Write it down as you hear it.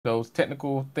those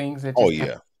technical things that Oh just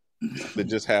happen. yeah. They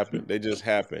just happened. They just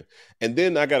happened. And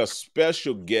then I got a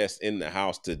special guest in the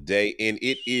house today, and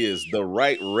it is the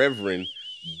Right Reverend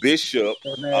Bishop.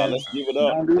 Hey, man, Let's give it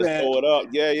up. don't do Let's that. throw it up.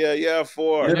 Yeah, yeah, yeah.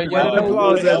 For Yeah, Where yeah. did the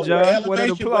applause Willis. at, John? Where did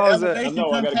the With applause at? I elevation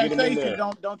know I come gotta get him in taxation. there.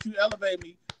 Don't you elevate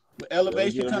me. With Let me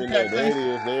elevation get him come in there. There it taxation.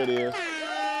 is. There it is.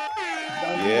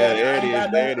 Don't do Yeah, that. there it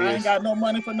is. There it I ain't is. got no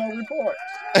money for no reports.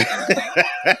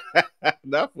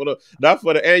 Not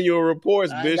for the annual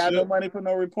reports, I ain't got no Bishop. money for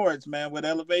no reports, man. With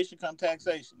elevation come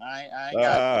taxation. I ain't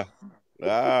got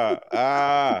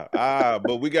Ah,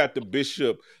 But we got the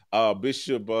Bishop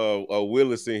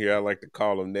Willis in here. I like to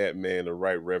call him that, man, the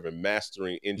Right Reverend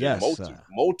Mastering Engine, Yes, sir.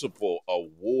 multiple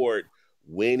award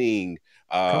winning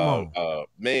Come on.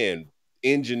 man,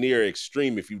 engineer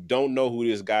extreme. If you don't know who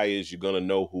this guy is, you're gonna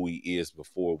know who he is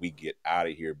before we get out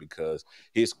of here, because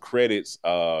his credits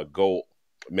go,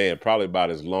 man, probably about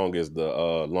as long as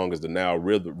the Nile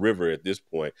River at this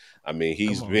point. I mean,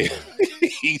 he's Come on, been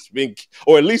man. he's been,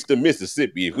 or at least the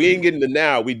Mississippi. If we ain't getting the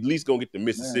Nile, we at least gonna get the man.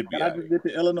 Mississippi Can I out of just here. get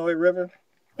the Illinois River?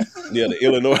 Yeah, the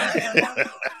Illinois.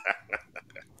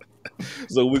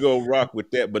 So we're gonna rock with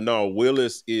that. But no,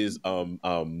 Willis is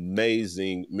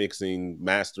amazing mixing,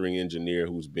 mastering engineer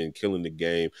who's been killing the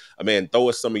game. Man, throw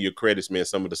us some of your credits, man.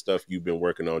 Some of the stuff you've been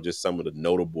working on, just some of the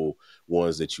notable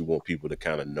ones that you want people to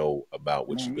kind of know about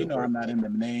what you've Man, you been know I'm working not on.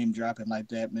 in the name dropping like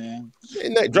that, man.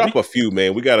 And drop a few,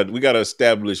 man. We gotta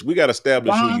establish who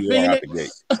Von you are out the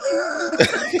gate.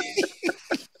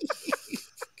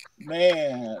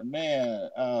 Phoenix. man,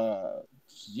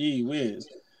 gee whiz.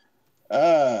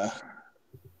 Uh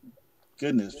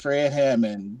Goodness, Fred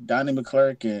Hammond, Donnie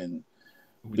McClurkin,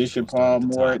 We just Bishop gonna start Paul at the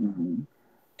top. Morton,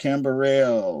 Kim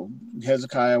Burrell,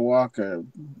 Hezekiah Walker,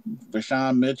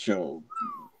 Rashawn Mitchell,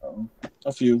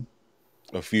 a few.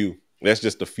 A few. That's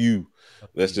just a few.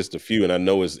 That's just a few, and I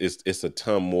know it's a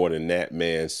ton more than that,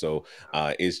 man. So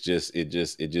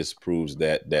it just proves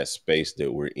that space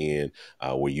that we're in,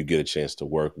 where you get a chance to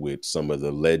work with some of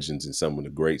the legends and some of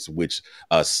the greats, which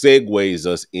segues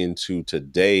us into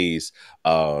today's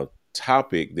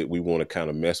topic that we want to kind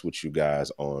of mess with you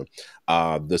guys on.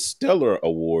 The Stellar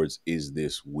Awards is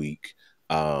this week.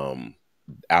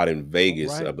 Out in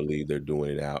Vegas, right. I believe they're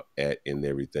doing it out at and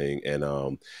everything.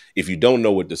 And if you don't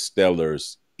know what the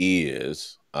Stellars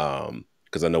is,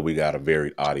 because I know we got a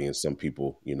varied audience, some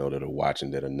people, that are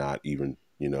watching that are not even,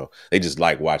 they just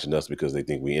like watching us because they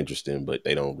think we're interesting, but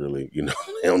they don't really, they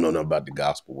don't know nothing about the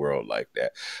gospel world like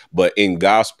that. But in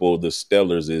gospel, the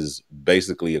Stellars is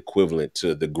basically equivalent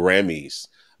to the Grammys.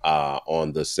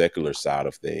 On the secular side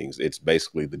of things, it's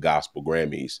basically the gospel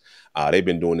Grammys. They've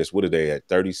been doing this, what are they at,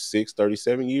 36,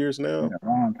 37 years now? A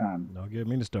long time. Don't give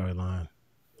me the storyline.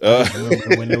 I Uh, just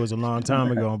remember when it was a long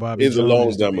time ago. And Bobby it's a Jones long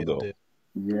used to time be the ago. dude.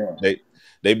 Yeah.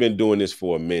 They've been doing this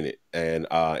for a minute, and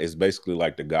it's basically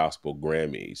like the gospel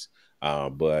Grammys.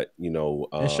 But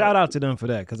And shout out to them for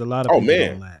that, because a lot of oh people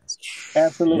man, don't last.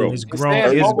 Absolutely. And it's It grown.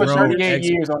 says It's over grown. 38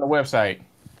 years on the website.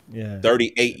 Yeah,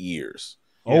 38 years,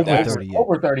 over That's 38.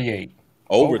 over 38.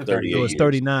 over Over 38 So it's years.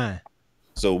 39.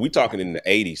 So we talking in the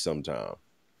 80s sometime.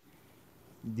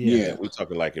 Yeah. Yeah. We're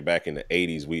talking like back in the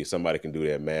 80s. Somebody can do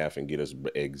that math and get us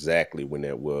exactly when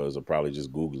that was, or probably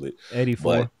just Google it.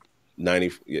 84. But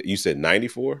 90, you said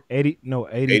 94? 80, no,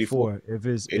 84. If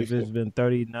it's 84. been So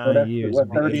 39 that's years, what,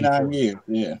 it'd be 39 84. years.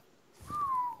 Yeah.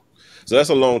 So that's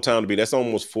a long time to be. That's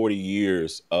almost 40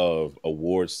 years of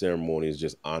award ceremonies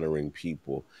just honoring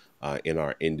people in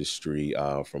our industry.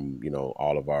 From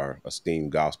all of our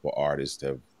esteemed gospel artists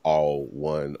have all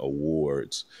won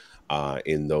awards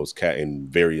in those in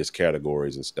various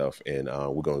categories and stuff. And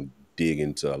we're going to dig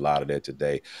into a lot of that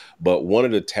today. But one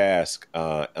of the tasks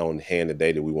on hand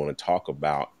today that we want to talk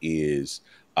about is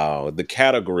the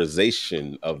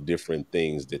categorization of different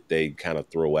things that they kind of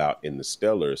throw out in the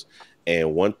Stellars.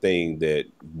 And one thing that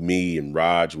me and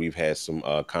Raj, we've had some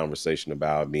conversation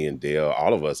about, me and Dale,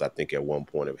 all of us, I think at one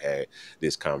point have had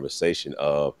this conversation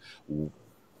of,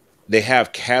 they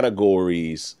have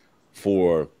categories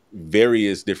for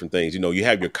various different things. You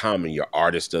have your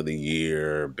artist of the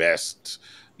year, best,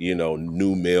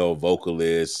 new male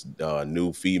vocalist,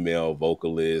 new female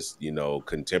vocalist,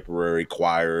 contemporary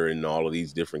choir, and all of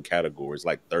these different categories,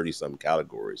 like 30 some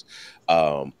categories.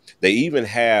 They even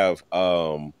have,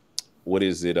 what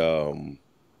is it?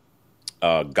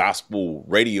 Gospel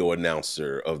radio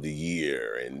announcer of the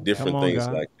year and different Come on, things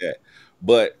God. like that.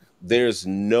 But there's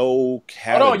no Hold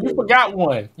category. on, you forgot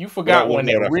one. You forgot What one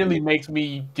did that I really forget? makes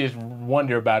me just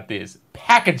wonder about this.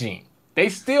 Packaging. They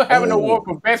still have an award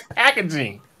for best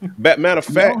packaging. Matter of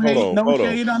fact, hold on. No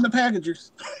shade on the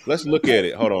packagers. Let's look at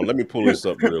it. Hold on. Let me pull this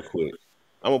up real quick.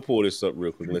 I'm gonna pull this up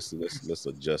real quick. Let's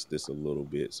adjust this a little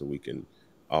bit so we can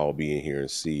all be in here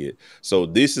and see it. So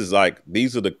these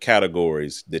are the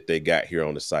categories that they got here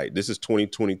on the site. This is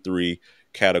 2023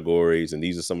 categories, and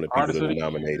these are some of the people that are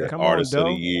nominated. Come Artist on, of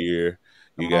the Doe. Year.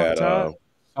 You Come on, got Todd.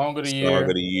 Song of the Song Year.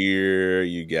 of the Year.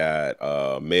 You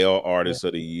got Male Artist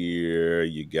of the Year.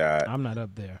 You got I'm not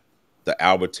up there. the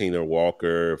Albertina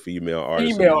Walker, Female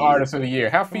Artist Female of the Year. Artist of the Year.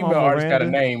 How Come female on, artists got a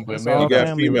Miranda. name, but That's male all You got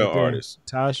family female right there. artists.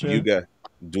 Tasha. You got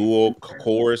dual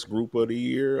chorus group of the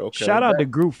year. Okay. Shout out to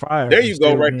Group Fire. There for you go,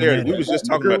 still right being there. in We it. was just The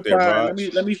talking about Group that, Fire.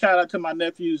 Raj. Let me shout out to my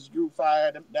nephew's Group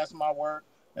Fire. That's my work.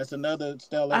 That's another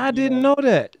stellar. I didn't know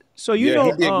that. So you Yeah, know,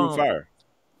 he did Group Fire.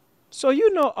 So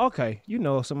you know, okay, you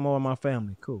know some more of my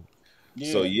family. Cool.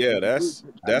 So yeah, that's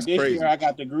this crazy. year I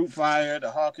got the Group Fire,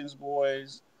 the Hawkins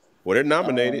Boys. Well, they're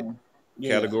nominated.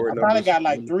 Category I probably numbers. got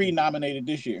like 3 nominated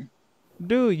this year.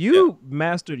 Dude, you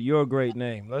mastered your great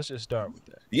name. Let's just start with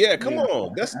that. Yeah, come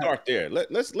on. Let's start there.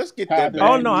 Let's get Todd, that back.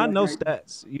 Oh no, I know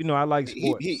stats. You know, I like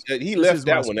sports. He This left is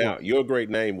my that one sport. out. Your great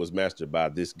name was mastered by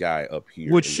this guy up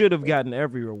here. Which should have gotten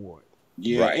every award.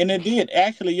 Yeah, Right. and it did.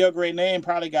 Actually, your great name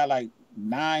probably got like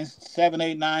 7,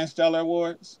 8, 9 stellar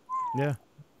awards. Yeah.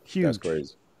 Huge. That's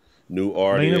crazy. New Lena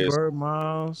artist, Bird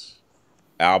Miles.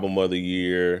 album of the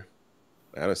year.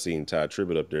 I done seen Ty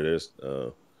Tribbett up there. There's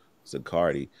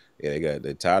Cardi. Yeah,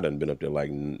 Ty done been up there like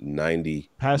 90.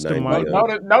 Pastor 90, Mike.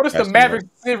 Notice the Pastor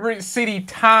Maverick City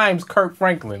Times Kirk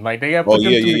Franklin. Like they have put Oh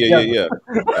them two together. yeah.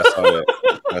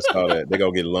 I saw that. They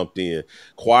gonna get lumped in.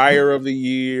 Choir of the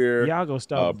year. Y'all go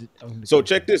stop. So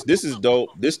check this. This is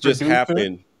dope. This just Producer.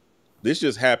 happened. This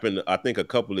just happened. I think a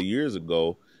couple of years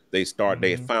ago. They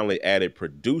finally added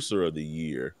producer of the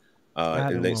year.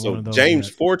 So James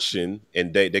Fortune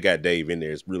and they got Dave in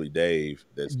there. It's really Dave.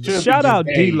 Shout out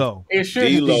D-Lo. It should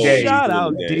D-Lo. be Dave. Shout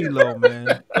out D-Lo,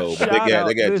 man. So, but Shout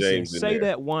they got listen, James in say there.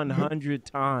 that 100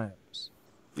 times.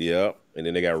 Yep. And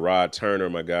then they got Rod Turner,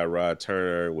 my guy Rod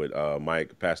Turner with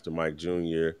Pastor Mike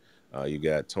Jr. You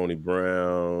got Tony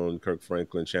Brown, Kirk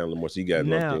Franklin, Chandler Moore. So you got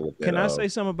lumped in Now, with that. can I say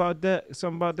something about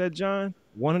that? John?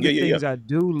 One of the Yeah, things I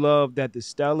do love that the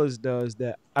Stellas does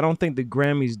that I don't think the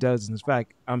Grammys does. In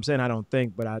fact, I'm saying I don't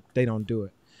think, but they don't do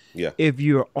it. Yeah. If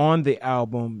you're on the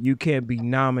album, you can't be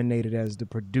nominated as the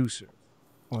producer.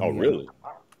 Oh, really?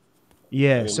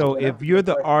 Yeah. So if you're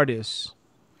the artist,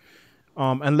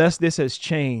 unless this has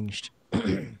changed,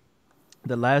 the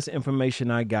last information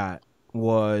I got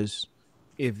was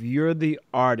if you're the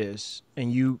artist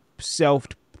and you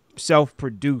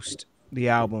self-produced the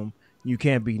album, you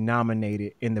can't be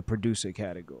nominated in the producer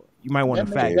category. You might want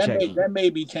to fact check. That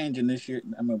may be changing this year.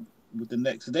 With the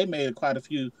next, so they made quite a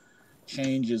few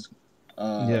changes.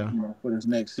 For this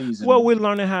next season. Well, we're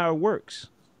learning how it works.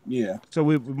 Yeah. So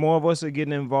more of us are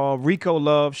getting involved. Rico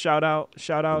Love, shout out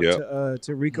to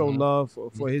Rico Love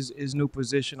for his new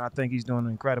position. I think he's doing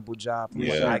an incredible job from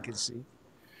what I can see.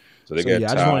 So I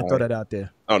just want to throw that out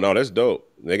there. Oh no, that's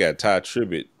dope. They got Ty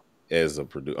Tribbett as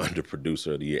under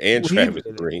producer of the year and Travis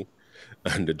Green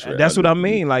under. That's what I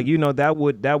mean. Like that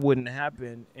wouldn't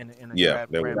happen in a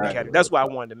Grammy category. That's why I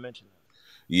wanted to mention that.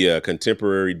 Yeah,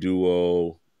 contemporary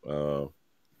duo.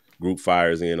 Group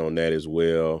Fire's in on that as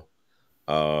well.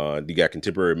 You got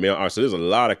contemporary male art. So there's a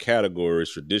lot of categories.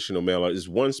 Traditional male art. There's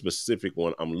one specific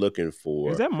one I'm looking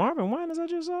for. Is that Marvin Winans I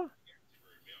just saw?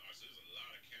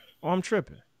 Oh, I'm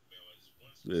tripping.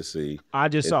 Let's see. I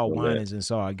just saw Winans and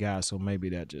saw a guy, so maybe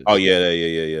that just. Oh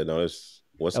yeah. No, that's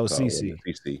what's it LCC. called?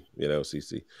 CC. Yeah,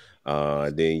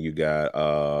 LCC. Then you got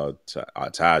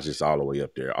Taj just all the way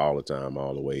up there, all the time,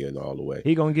 all the way in, all the way.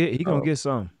 He gonna get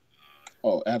some.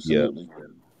 Oh, absolutely.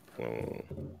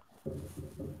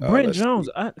 Brent Jones,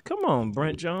 come on,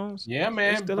 Brent Jones. Yeah,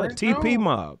 man. Still a TP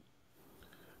mob.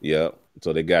 Yep.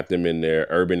 So they got them in there.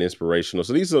 Urban inspirational.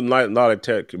 So these are a lot of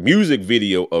tech. Music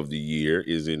video of the year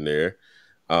is in there.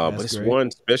 But it's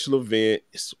one special event.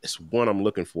 It's one I'm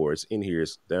looking for. It's in here.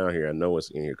 It's down here. I know it's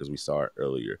in here because we saw it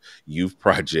earlier. Youth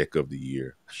Project of the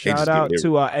Year. Shout out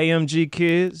to our AMG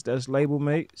kids. That's label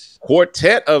mates.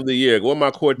 Quartet of the Year. What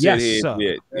my quartet yes, head?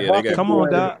 Yeah, they got. Come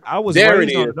on, Doc. I was there.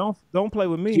 Raised on it. Don't play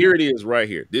with me. Here it is, right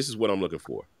here. This is what I'm looking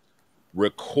for.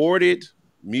 Recorded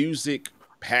music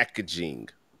packaging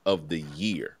of the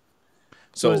year.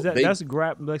 So is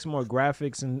that's more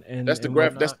graphics and that's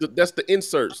the that's the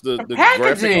inserts, the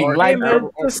packaging, graphic like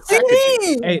the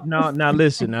CD. Hey, now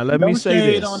listen. Now let me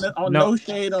say this. No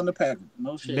shade on the package.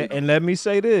 No shade. And let me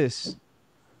say this.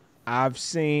 I've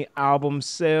seen albums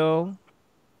sell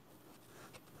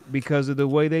because of the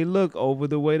way they look over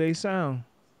the way they sound.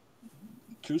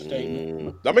 True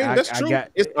statement. I mean, that's true.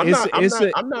 I'm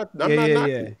not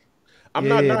knocking. I'm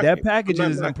not knocking. That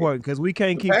packaging is important because we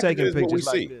can't keep taking pictures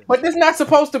like this. But it's not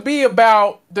supposed to be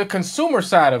about the consumer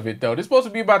side of it, though. It's supposed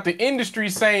to be about the industry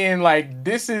saying, like,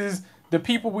 this is the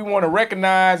people we want to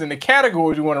recognize and the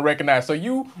categories we want to recognize. So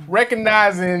you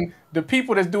recognizing the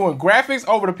people that's doing graphics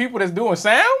over the people that's doing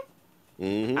sound?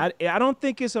 Mm-hmm. I don't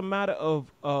think it's a matter of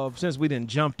since we didn't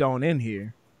jumped on in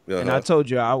here, and I told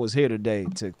you I was here today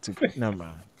to never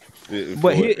mind.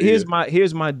 But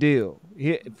here's my deal.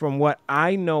 From what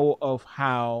I know of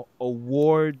how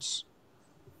awards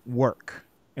work,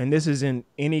 and this is in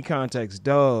any context,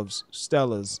 Doves,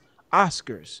 Stellas,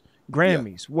 Oscars,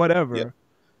 Grammys, whatever,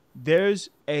 there's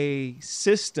a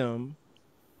system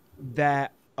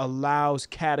that allows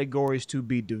categories to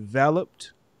be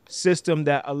developed, system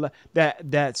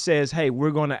that says, hey,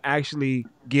 we're going to actually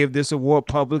give this award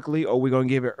publicly or we're going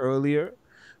to give it earlier,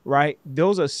 right?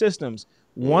 Those are systems.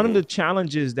 One of the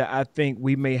challenges that I think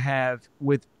we may have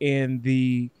within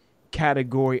the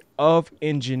category of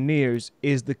engineers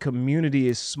is the community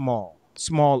is smaller.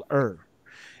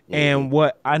 And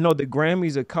what I know the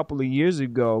Grammys a couple of years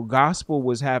ago, gospel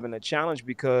was having a challenge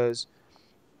because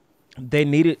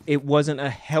it wasn't a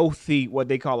healthy, what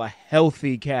they call a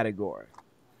healthy category.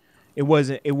 It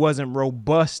wasn't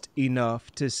robust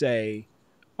enough to say,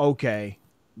 okay,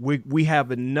 we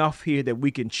have enough here that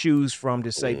we can choose from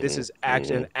to say this is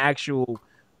an actual,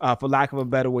 for lack of a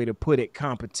better way to put it,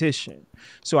 competition.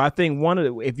 So I think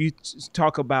if you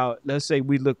talk about, let's say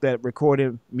we looked at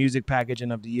recorded music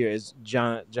packaging of the year, as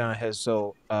John has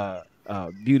so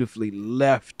beautifully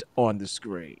left on the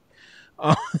screen.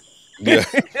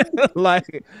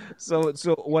 So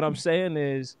what I'm saying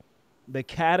is the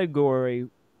category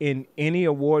in any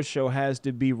award show has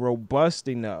to be robust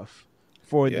enough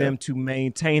for them to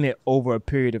maintain it over a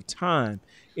period of time.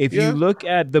 If you look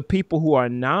at the people who are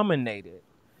nominated,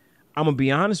 I'm gonna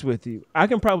be honest with you, I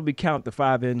can probably count the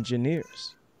 5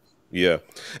 engineers. Yeah,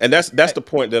 and that's the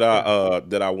point that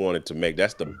I wanted to make.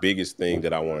 That's the biggest thing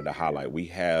that I wanted to highlight. We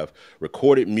have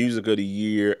recorded music of the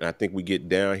year, and I think we get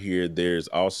down here. There's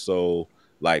also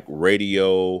like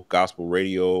gospel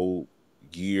radio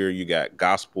year. You got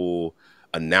gospel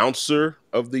announcer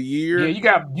of the year.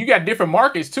 Yeah, you got different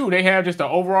markets too. They have just the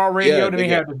overall radio, then they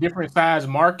have the different size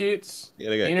markets. Yeah,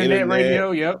 they got internet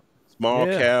radio. Yep. Small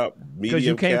cap, medium cap, because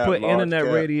you can't put internet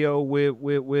cap. radio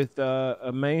with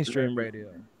a mainstream radio.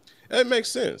 It makes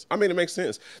sense. I mean, it makes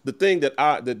sense. The thing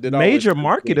that major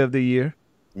market of the year.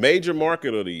 Major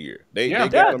market of the year. They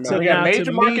got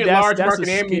major market, large market,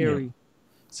 and medium.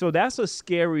 So that's a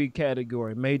scary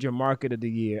category, major market of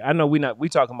the year. I know we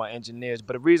talking about engineers,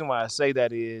 but the reason why I say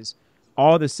that is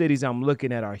all the cities I'm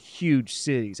looking at are huge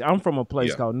cities. I'm from a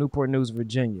place called Newport News,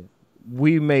 Virginia.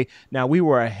 We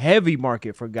were a heavy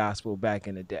market for gospel back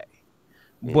in the day,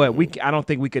 but I don't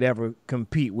think we could ever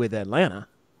compete with Atlanta.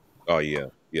 Oh yeah.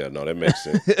 Yeah, no, that makes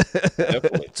sense.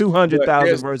 Definitely.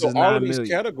 200,000 versus 9 million. All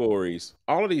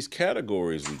of these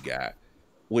categories we got,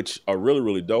 which are really,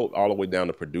 really dope, all the way down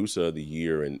to producer of the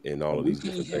year and all of these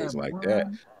different things like that.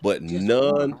 But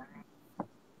not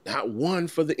one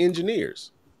for the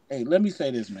engineers. Hey, let me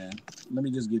say this, man. Let me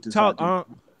just get this out.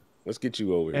 Let's get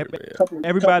you over here, man.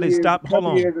 Everybody stop. Hold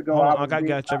on. I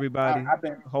got you, everybody.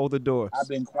 Hold the doors. I've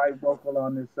been quite vocal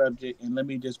on this subject, and let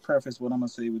me just preface what I'm going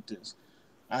to say with this.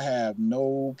 I have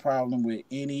no problem with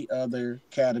any other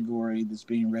category that's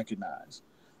being recognized.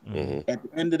 Mm-hmm. At the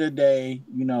end of the day,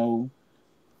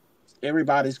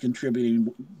 everybody's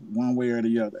contributing one way or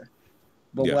the other.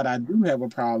 But what I do have a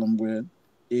problem with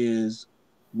is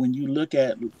when you look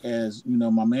at, as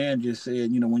my man just said,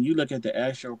 when you look at the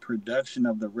actual production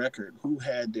of the record, who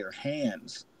had their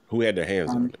hands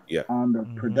on it? Yeah. On the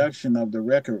production of the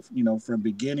record, from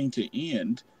beginning to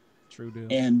end. True deal.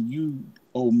 And you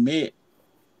omit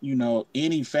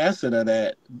any facet of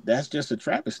that's just a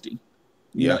travesty.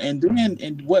 And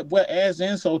then what adds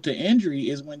insult to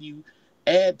injury is when you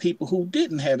add people who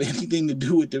didn't have anything to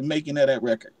do with the making of that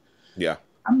record. Yeah.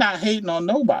 I'm not hating on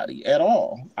nobody at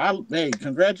all. Hey,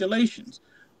 congratulations.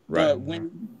 Right. But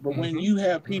when you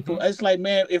have people, it's like,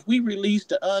 man, if we release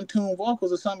the untuned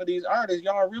vocals of some of these artists,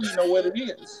 y'all really know what it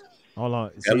is. Hold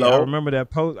on. See, I remember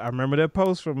that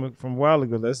post from a while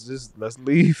ago. Let's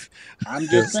leave. I'm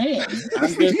just saying.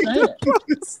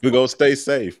 We're gonna stay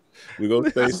safe.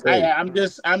 I'm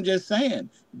just saying.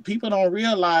 People don't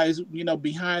realize,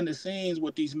 behind the scenes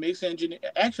with these mix engineers.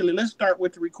 Actually, let's start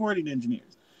with the recording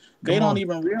engineers. They don't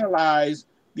even realize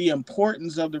the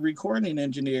importance of the recording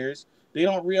engineers. They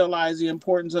don't realize the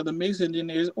importance of the mix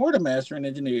engineers or the mastering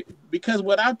engineer. Because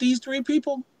without these three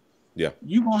people,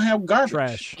 you're gonna have garbage.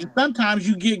 Trash. And sometimes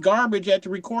you get garbage at the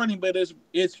recording, but it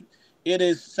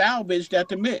is salvaged at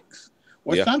the mix.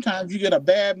 Or sometimes you get a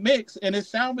bad mix and it's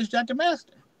salvaged at the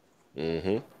master.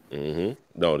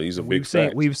 No, these are big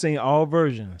facts. We've seen all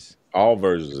versions. All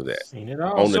versions of that. Seen it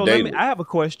all. On the daily. I have a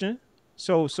question.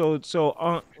 So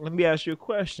let me ask you a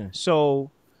question.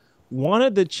 So one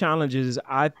of the challenges,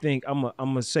 I think, I'm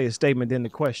gonna say a statement, then the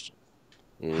question.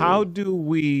 How do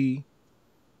we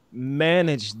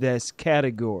manage this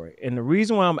category? And the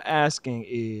reason why I'm asking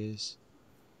is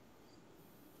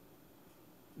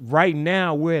right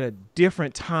now we're at a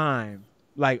different time.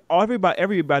 Like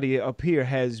everybody up here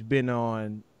has been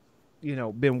on,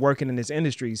 been working in this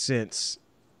industry since,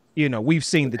 we've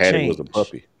seen the change. Was a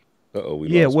puppy.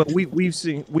 We've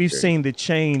seen the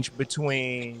change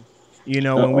between,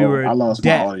 when we were. I lost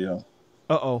my audio.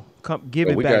 Come give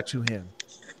it back to him.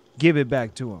 Give it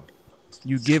back to him.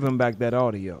 You give him back that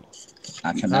audio.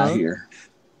 I cannot hear.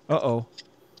 Are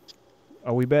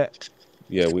we back?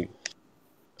 Yeah, we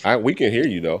can hear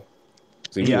you though.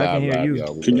 See, I can hear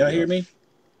you. Can y'all hear me?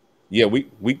 Yeah, we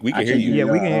can hear you. Yeah,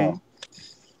 we can hear you.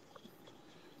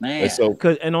 Man.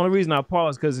 And the only reason I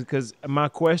paused because my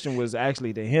question was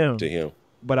actually to him.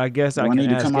 But I guess I can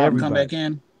ask everybody. And come back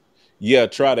in? Yeah,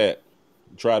 try that,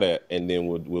 and then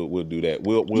we'll do that.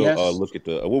 We'll look at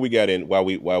what we got in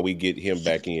while we get him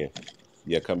back in.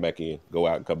 Yeah, come back in. Go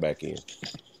out and come back in.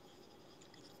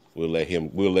 We'll let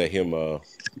him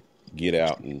get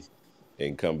out and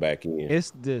come back in.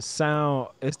 It's the sound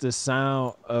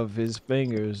of his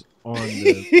fingers on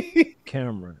the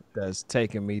camera that's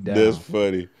taking me down. That's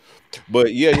funny.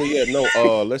 But yeah.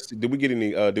 No, let's see. Did we get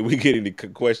any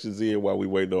questions in while we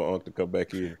waiting on Unc to come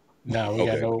back in? No,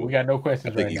 we got no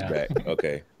questions right now. I think he's back.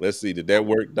 Okay. Let's see. Did that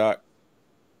work, Doc?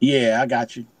 Yeah, I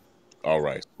got you. All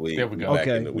right. There we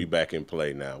go. We back in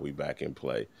play now. We back in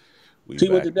play. See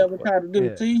what the devil tried to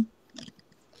do to you?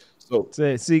 So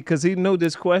see, because he knew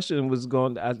this question was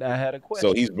going. I had a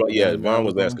question. So Vaughn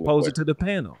was asking. Pose it to the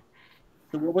panel.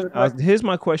 So what was the question? Here's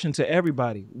my question to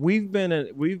everybody.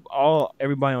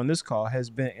 Everybody on this call has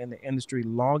been in the industry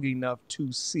long enough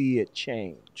to see it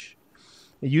change.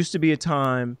 It used to be a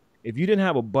time if you didn't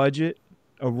have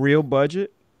a real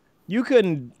budget, you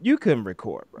couldn't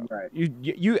record, bro. Right.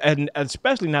 You and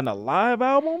especially not a live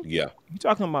album. Yeah. You're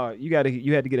talking about you had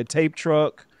to get a tape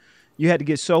truck. You had to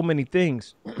get so many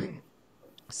things.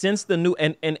 Since the new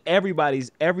and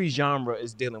every genre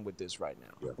is dealing with this right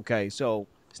now. Yeah. Okay, so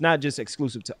it's not just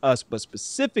exclusive to us, but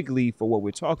specifically for what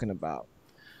we're talking about.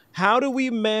 How do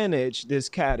we manage this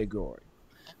category?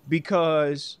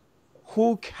 Because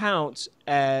who counts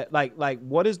at like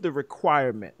what is the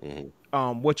requirement?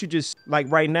 Mm-hmm. What you just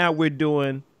like right now we're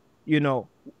doing,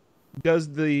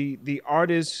 does the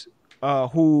artist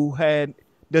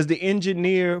does the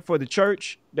engineer for the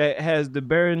church that has the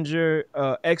Behringer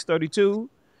X32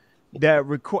 that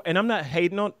record, and I'm not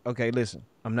hating on,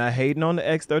 I'm not hating on the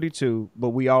X32, but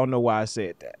we all know why I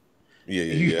said that.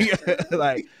 Yeah.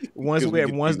 Like once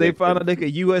they found out they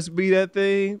could USB that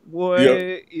thing,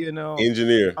 boy,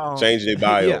 engineer, change their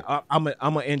bio. Yeah, I'm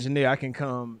an engineer. I can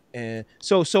come and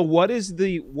so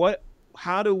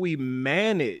how do we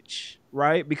manage,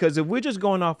 right? Because if we're just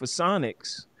going off of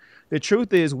Sonics, the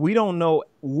truth is we don't know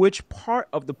which part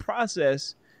of the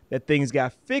process that things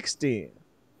got fixed in.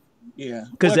 Yeah,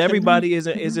 because everybody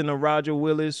isn't a Rodger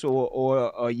Willis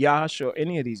or a Yash or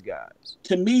any of these guys.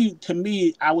 To me,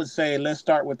 I would say let's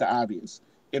start with the obvious.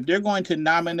 If they're going to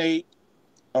nominate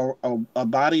a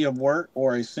body of work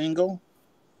or a single,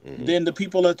 then the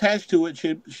people attached to it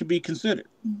should be considered.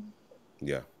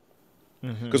 Yeah.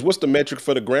 Because what's the metric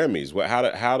for the Grammys? How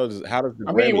does the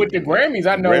Grammys, with the Grammys,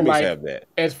 I know Grammys have that.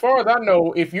 As far as I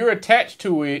know, if you're attached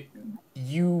to it,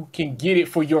 you can get it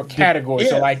for your category.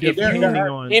 So like if you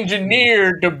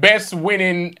engineered the best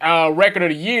winning record of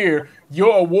the year,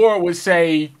 your award would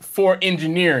say for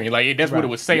engineering. Like that's what it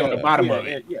would say on the bottom of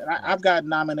it. Yeah, I've got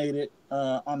nominated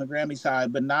on the Grammy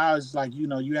side, but now it's like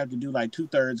you have to do like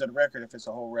 2/3 of the record if it's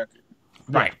a whole record.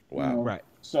 Right. Wow. Right.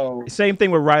 So same thing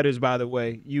with writers, by the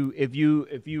way. If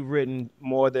you've written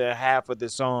more than half of the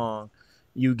song,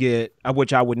 you get,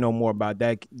 which I would know more about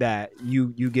that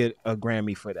you get a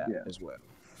Grammy for that as well.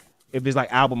 If it's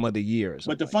like album of the year.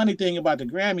 But the funny thing about the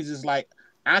Grammys is like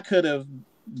I could have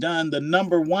done the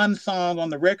number one song on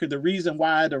the record, the reason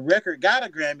why the record got a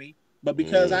Grammy, but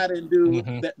because I didn't do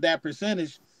that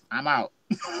percentage, I'm out.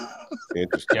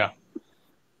 Interesting.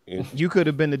 Yeah. You could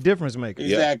have been the difference maker.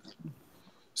 Exactly.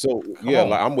 So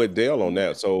like I'm with Dale on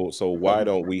that. So why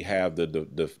don't we have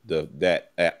that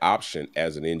option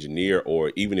as an engineer,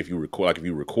 or even if you record, like if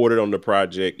you recorded on the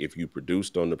project, if you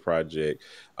produced on the project,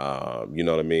 You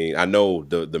know what I mean? I know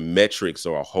the metrics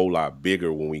are a whole lot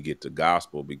bigger when we get to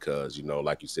gospel because, you know,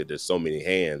 like you said, there's so many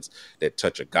hands that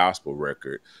touch a gospel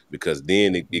record because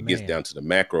then it gets down to the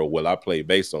macro. Well, I played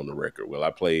bass on the record. Well,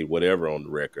 I played whatever on the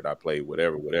record. I played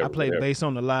whatever. I played bass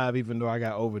on the live even though I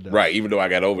got overdub. Right, even though I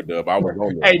got overdub, I was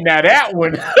on Hey, now that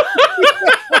one.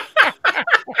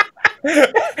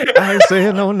 I ain't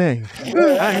saying no names.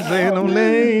 I ain't saying no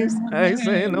names. I ain't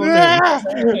saying no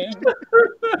names.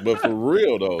 But for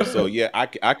real though, so yeah, I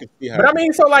can see how. But I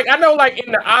mean, so like I know, like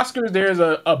in the Oscars, there's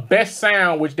a best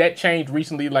sound, which that changed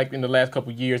recently, like in the last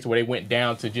couple of years, to where they went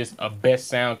down to just a best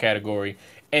sound category.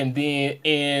 And then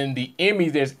in the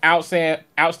Emmys, there's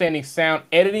outstanding sound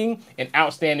editing and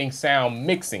outstanding sound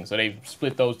mixing. So they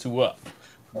split those two up.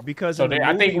 Because so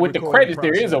I think with the credits,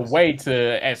 there is a way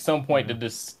to at some point to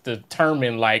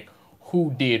determine like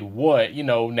who did what. You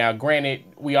know, now granted,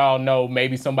 we all know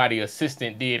maybe somebody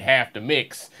assistant did half the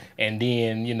mix, and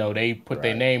then you know they put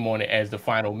their name on it as the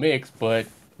final mix. But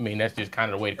I mean, that's just kind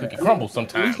of the way the cookie crumbles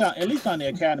sometimes. At least on the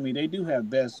Academy, they do have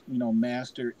best, you know,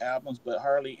 mastered albums, but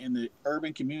hardly in the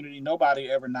urban community, nobody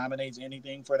ever nominates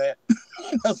anything for that.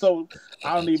 So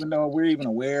I don't even know if we're even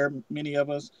aware, many of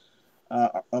us,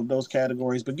 of those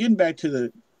categories. But getting back to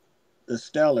the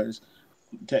Stellars,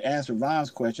 to answer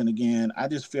Ron's question again, I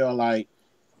just feel like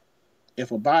if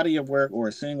a body of work or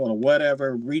a single or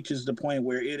whatever reaches the point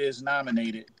where it is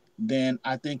nominated, then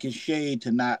I think it's shade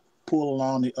to not pull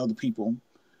along the other people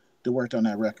that worked on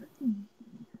that record.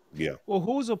 Yeah. Well,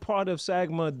 who's a part of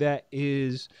SAGMA that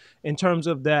is, in terms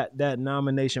of that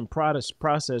nomination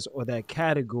process or that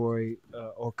category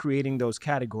or creating those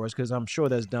categories, because I'm sure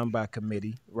that's done by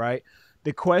committee, right?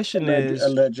 The question is,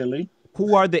 allegedly,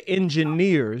 who are the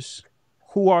engineers?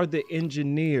 Who are the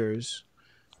engineers?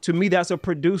 To me, that's a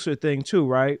producer thing too,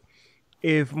 right?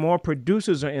 If more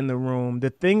producers are in the room,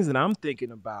 the things that I'm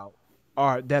thinking about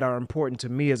that are important to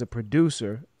me as a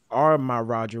producer are my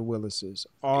Rodger Willises,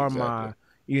 are my,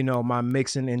 you know, my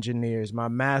mixing engineers, my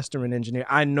mastering engineer.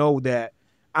 I know that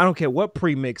I don't care what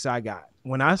pre-mix I got.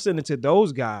 When I send it to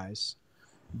those guys,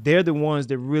 they're the ones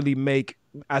that really make.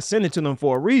 I send it to them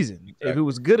for a reason. Exactly. If it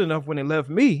was good enough when it left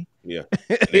me,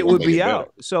 it would be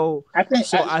out. So I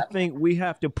think we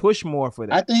have to push more for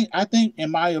that. I think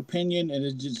in my opinion, and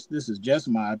this is just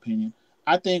my opinion,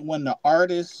 I think when the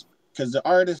artists, because the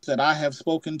artists that I have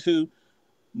spoken to,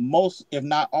 most, if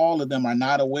not all of them, are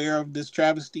not aware of this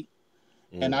travesty.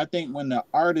 And I think when the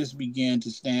artists began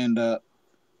to stand up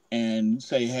and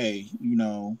say, hey, you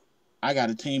know, I got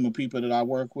a team of people that I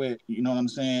work with, you know what I'm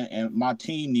saying? And my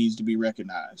team needs to be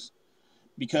recognized.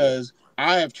 Because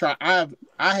I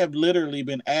have literally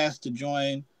been asked to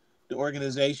join the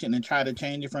organization and try to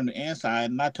change it from the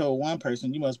inside. And I told one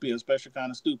person, you must be a special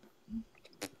kind of stupid.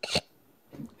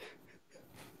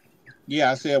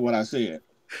 Yeah, I said what I said.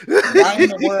 Why in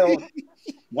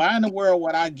the world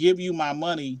would I give you my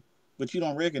money, but you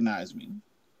don't recognize me?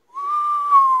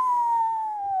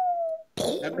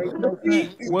 That makes no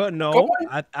sense. Well, no.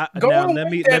 Now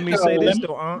let me say this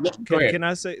though. Can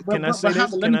I say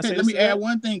this? Let me add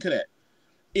one thing to that.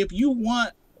 If you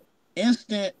want an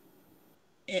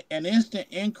instant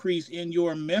increase in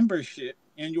your membership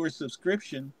and your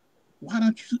subscription, why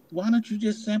don't you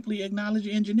just simply acknowledge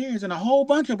engineers and a whole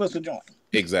bunch of us are joining?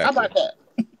 Exactly. How about that?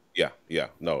 Yeah.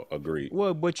 No, agreed.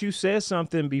 Well, but you said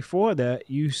something before that.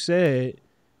 You said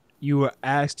you were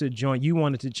asked to join. You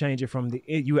wanted to change it from the.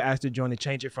 You were asked to join to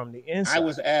change it from the inside. I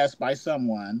was asked by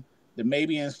someone that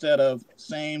maybe instead of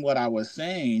saying what I was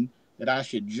saying, that I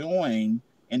should join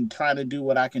and try to do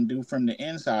what I can do from the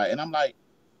inside. And I'm like,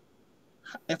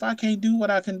 if I can't do what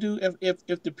I can do,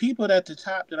 if the people at the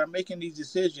top that are making these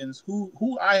decisions,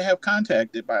 who I have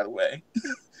contacted, by the way,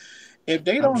 if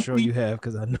they don't, I'm sure you have,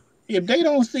 because I know. If they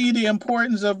don't see the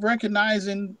importance of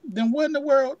recognizing, then what in the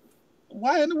world?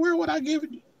 Why in the world would I give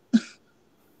it?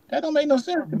 That don't make no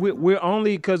sense. We're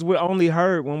only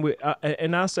heard when we.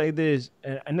 And I say this,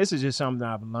 and this is just something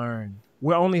I've learned.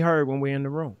 We're only heard when we're in the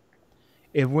room.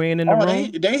 If we ain't in the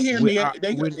room, they hear me.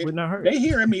 We're not heard. They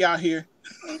hearing me out here.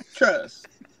 Trust.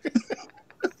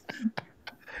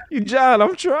 John,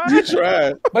 I'm trying. You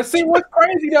tried. But see, what's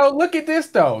crazy though? Look at this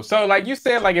though. So, like you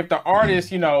said, like if the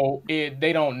artist, you know,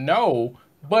 they don't know,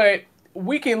 but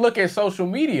we can look at social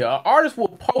media. Artists will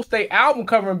post their album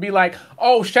cover and be like,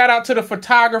 "Oh, shout out to the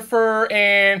photographer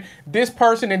and this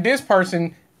person and this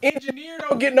person." Engineer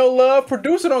don't get no love.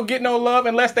 Producer don't get no love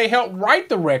unless they help write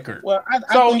the record. Well, I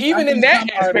think in that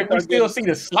aspect, we still see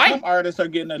the slight. Some artists are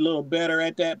getting a little better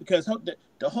at that because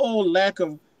the whole lack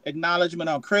of acknowledgement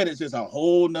on credits is a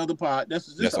whole nother part.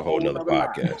 That's a whole nother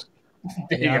podcast.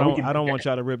 Yeah, I don't want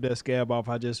y'all to rip that scab off.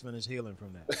 I just finished healing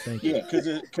from that. Thank you. Yeah,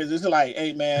 because it's like,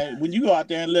 hey man, when you go out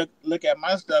there and look at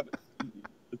my stuff,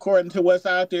 according to what's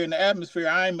out there in the atmosphere,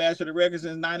 I ain't mastered the record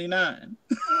since '99.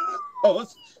 Oh,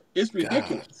 it's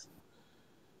ridiculous.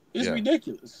 It's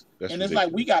ridiculous. That's ridiculous.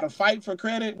 Like we got to fight for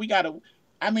credit. We got to.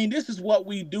 I mean, this is what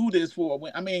we do this for.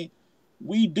 I mean,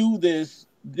 we do this.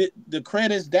 The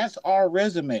credits. That's our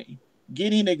resume.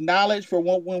 Getting acknowledged for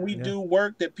when we do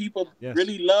work that people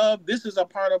really love. This is a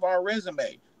part of our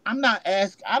resume. I'm not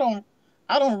asked. I don't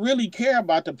really care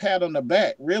about the pat on the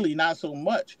back. Really, not so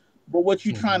much. But what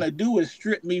you're trying to do is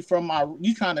strip me from my.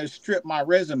 You trying to strip my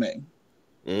resume.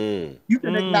 You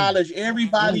can acknowledge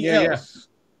everybody else.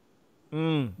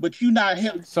 But you not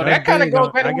helping. So that kind of goes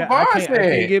back to what Vaughn said. I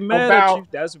can't get mad about, at you.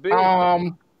 That's big.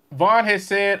 Vaughn has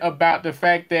said about the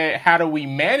fact that how do we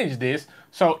manage this?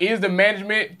 So is the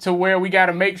management to where we got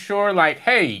to make sure, like,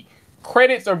 hey,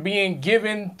 credits are being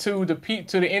given to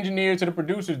the engineers, to the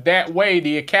producers. That way,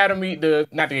 the academy,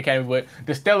 not the academy, but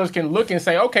the Stellars can look and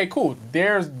say, okay, cool.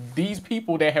 There's these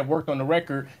people that have worked on the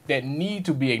record that need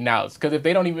to be acknowledged. Because if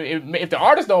they don't even, if the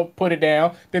artists don't put it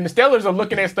down, then the Stellars are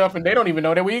looking at stuff and they don't even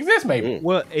know that we exist. Maybe.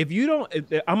 Well, if you don't,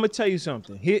 I'm gonna tell you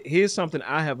something. Here's something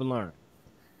I have learned.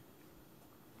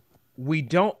 We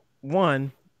don't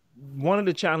one of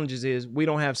the challenges is we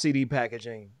don't have CD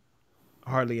packaging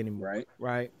hardly anymore.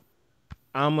 Right.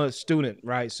 I'm a student,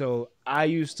 right? So I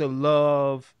used to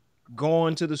love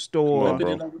going to the store,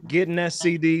 getting that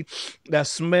CD, that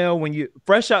smell when you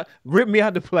fresh out, rip me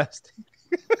out the plastic.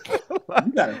 You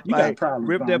got problems.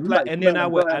 Rip that plastic, and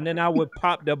then I would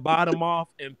pop the bottom off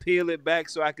and peel it back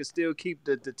so I could still keep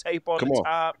the tape on the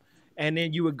top. And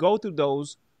then you would go through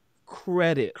those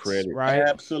credits, right?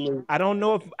 Absolutely. I don't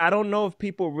know if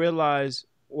people realize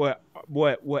what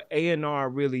A&R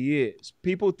really is.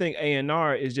 People think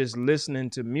A&R is just listening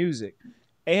to music.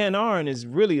 A&R is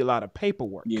really a lot of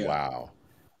paperwork. Yeah. Wow.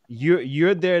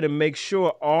 You're there to make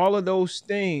sure all of those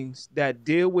things that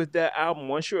deal with that album,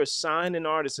 once you're assigned an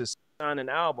artist, assigned an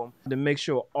album, to make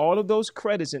sure all of those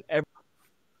credits and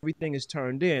everything is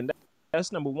turned in.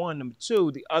 That's number one. Number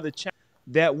two, the other challenge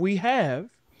that we have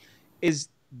is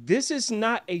this is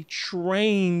not a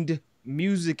trained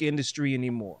music industry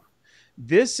anymore.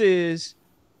 This is,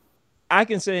 I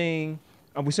can sing,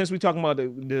 since we're talking about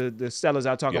the Stellars,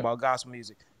 I talk about gospel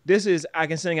music. This is, I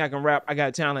can sing, I can rap, I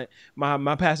got talent.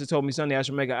 My pastor told me Sunday I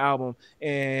should make an album,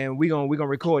 and we're gonna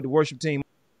record the worship team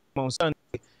on Sunday,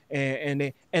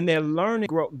 and they're learning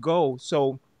go.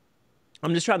 So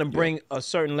I'm just trying to bring a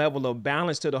certain level of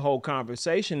balance to the whole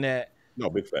conversation that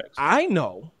big facts. I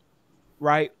know.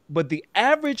 Right. But the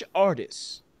average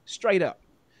artist, straight up,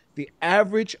 the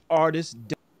average artist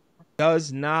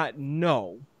does not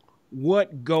know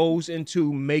what goes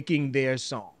into making their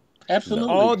song. Absolutely.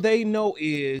 All they know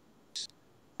is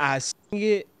I sing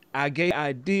it, I get the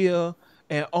idea,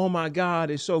 and oh my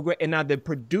God, it's so great. And now the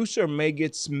producer may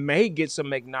get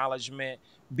some acknowledgement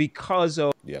because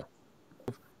of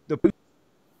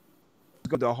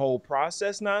the whole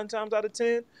process 9 times out of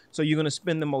 10. So you're gonna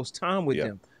spend the most time with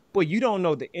them. But you don't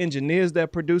know the engineers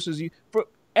that produces you for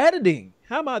editing.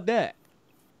 How about that?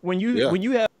 When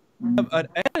you have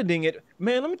editing it,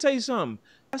 man, let me tell you something.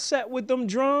 I sat with them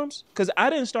drums because I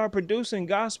didn't start producing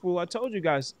gospel, I told you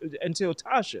guys, until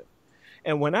Tasha.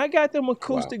 And when I got them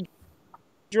acoustic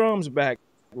drums back,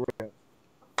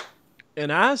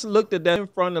 and I looked at that in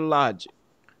front of Logic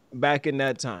back in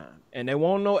that time, and they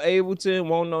won't know Ableton,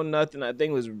 won't know nothing. I think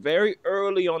it was very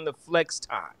early on the flex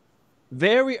time.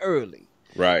 Very early.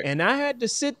 Right. And I had to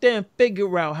sit there and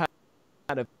figure out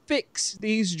how to fix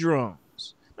these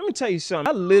drums. Let me tell you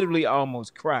something. I literally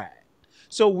almost cried.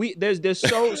 So there's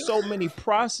so many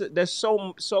process. There's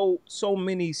so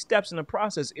many steps in the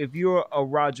process. If you're a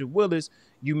Rodger Willis,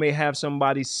 you may have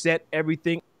somebody set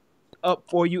everything up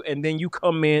for you, and then you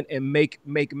come in and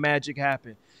make magic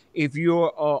happen. If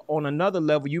you're on another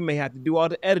level, you may have to do all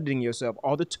the editing yourself,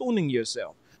 all the tuning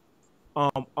yourself,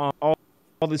 all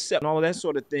the set and all of that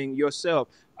sort of thing yourself.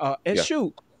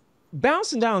 Shoot,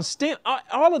 bouncing down stem,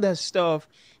 all of that stuff,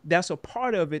 that's a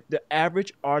part of it. The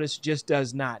average artist just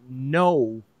does not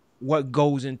know what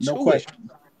goes into it.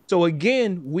 So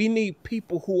again, we need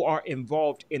people who are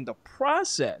involved in the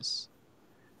process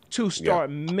to start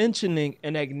mentioning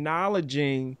and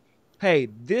acknowledging, hey,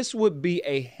 this would be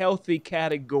a healthy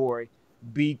category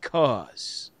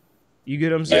because. You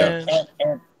get what I'm saying?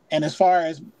 And as far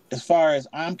as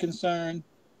I'm concerned,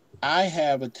 I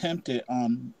have attempted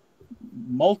on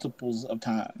multiples of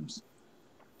times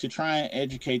to try and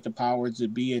educate the powers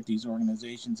that be at these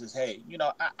organizations is, hey,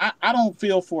 I don't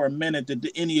feel for a minute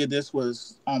that any of this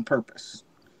was on purpose.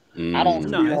 I don't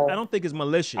No, I don't think it's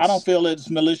malicious. I don't feel it's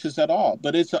malicious at all.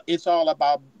 But it's all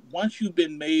about when you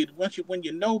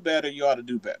know better, you ought to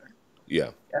do better.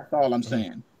 Yeah, that's all I'm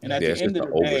saying. And at the end of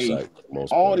the day,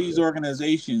 all these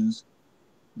organizations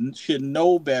should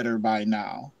know better by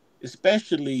now,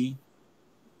 especially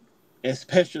the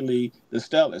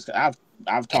Stellars.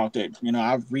 I've talked to,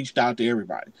 I've reached out to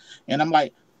everybody, and I'm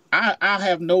like, I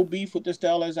have no beef with the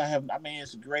Stellars.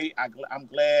 It's great. I'm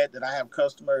glad that I have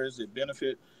customers that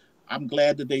benefit. I'm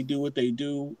glad that they do what they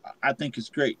do. I think it's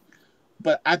great,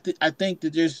 but I think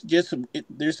that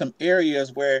there's some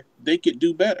areas where they could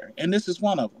do better, and this is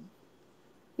one of them.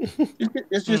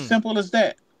 It's just simple as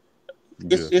that.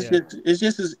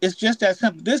 It's just that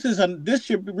simple. This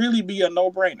should really be a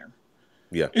no-brainer.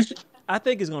 Yeah, I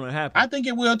think it's going to happen. I think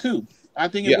it will too. I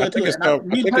think it will too.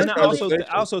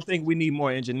 I also think we need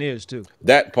more engineers too.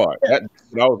 That part. That's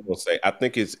what I was going to say. I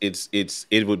think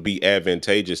it would be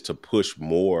advantageous to push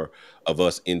more of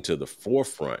us into the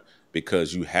forefront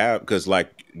because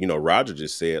like Rodger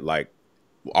just said, like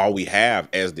all we have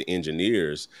as the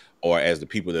engineers or as the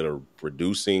people that are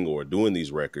producing or doing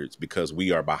these records, because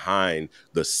we are behind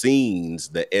the scenes,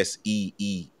 the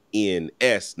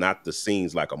SEENS, not the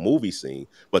scenes like a movie scene,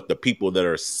 but the people that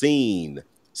are seen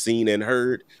and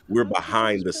heard, we're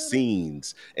behind the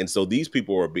scenes. And so these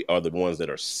people are the ones that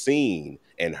are seen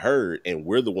and heard, and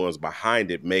we're the ones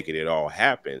behind it, making it all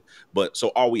happen. But so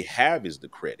all we have is the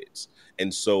credits.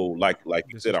 And so like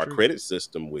you said, our credit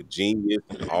system with Genius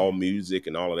and All Music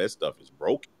and all of that stuff is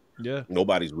broken. Yeah,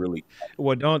 nobody's really.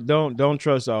 Well, don't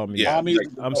trust All Music. Yeah,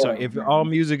 I'm sorry. If All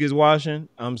Music is watching,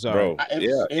 I'm sorry. Bro,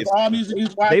 if All Music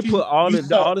is watching, they put all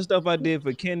the stuff I did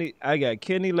for Kenny. I got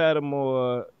Kenny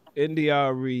Lattimore,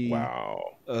 NDRE, wow,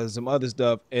 some other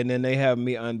stuff, and then they have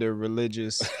me under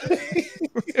religious.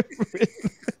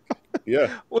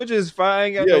 Yeah, which is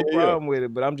fine. I got no problem with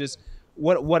it, but I'm just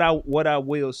what I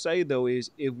will say though is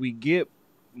if we get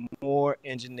more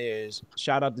engineers,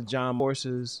 shout out to John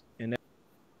Morses and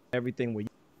everything where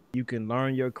you can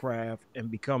learn your craft and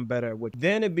become better at what,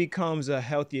 then it becomes a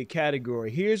healthier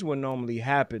category. Here's what normally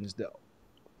happens though.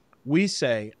 We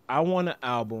say, I want my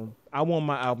album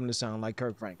to sound like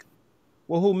Kirk Franklin.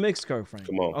 Well, who mixed Kirk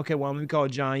Franklin? Come on. Okay, well, I'm gonna call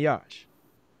John Yash.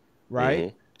 Right?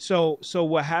 Mm-hmm. So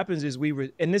what happens is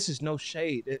and this is no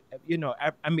shade. I don't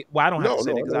have to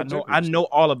say it because I know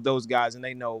all of those guys and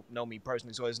they know me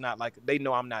personally. So it's not like they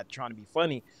know I'm not trying to be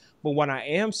funny. But what I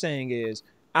am saying is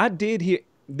I did hear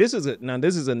this is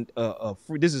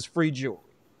free jewelry.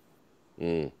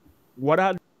 What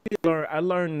I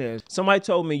learned this. Somebody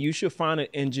told me you should find an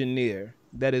engineer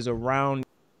that is around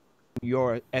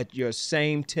at your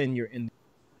same tenure in.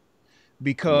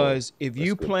 Because if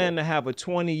you plan to have a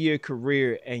 20-year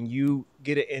career and you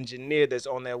get an engineer that's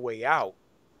on their way out,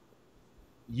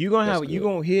 you're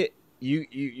gonna hit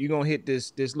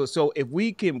this little. So if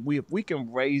we can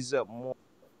raise up more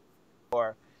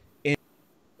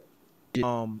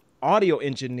audio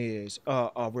engineers,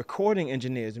 recording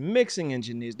engineers, mixing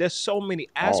engineers, there's so many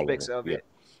aspects of it.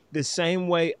 The same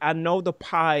way I know the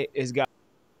pie has gotten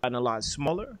a lot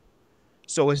smaller,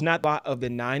 so it's not a lot of the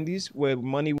 90s where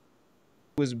money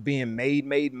was being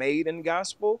made in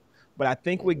gospel, but I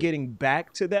think we're getting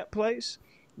back to that place.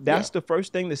 That's the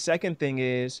first thing. The second thing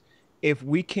is if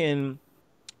we can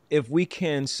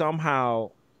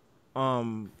somehow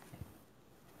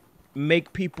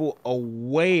make people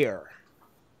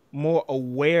more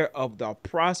aware of the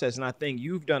process, and I think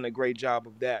you've done a great job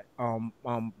of that,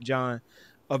 John,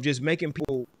 of just making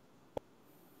people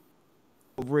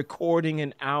recording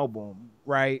an album,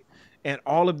 right? And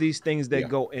all of these things that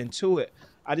go into it.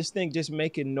 I just think just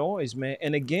making noise, man.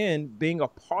 And again, being a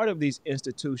part of these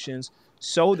institutions,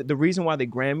 so that the reason why the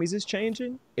Grammys is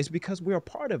changing is because we're a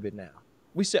part of it now.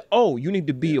 We said, oh, you need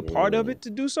to be a part of it to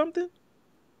do something?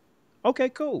 Okay,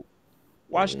 cool.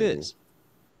 Watch this.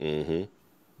 Mm-hmm.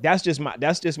 That's just my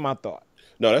thought.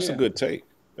 No, that's a good take.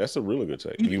 That's a really good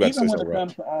take. Even when it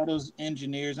comes to all those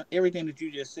engineers, everything that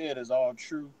you just said is all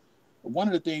true. But one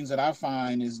of the things that I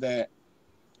find is that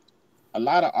a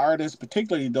lot of artists,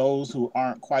 particularly those who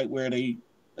aren't quite where they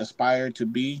aspire to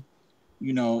be,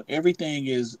 everything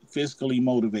is fiscally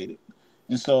motivated.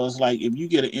 And so it's like, if you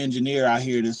get an engineer out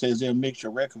here that says they'll mix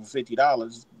your record for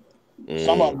 $50,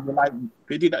 some of them are like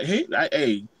 $50.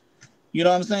 Hey, you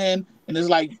know what I'm saying? And it's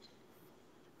like,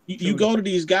 you go to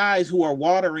these guys who are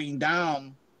watering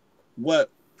down what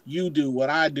you do, what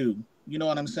I do. You know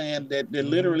what I'm saying? That they're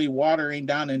literally watering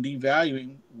down and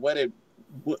devaluing what it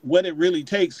really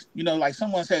takes. Like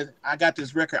someone says, I got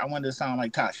this record, I want it to sound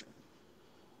like Tasha.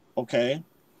 Okay.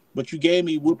 But you gave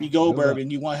me Whoopi Goldberg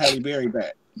and you want Halle Berry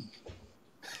back.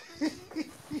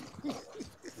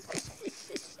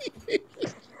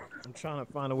 trying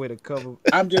to find a way to cover.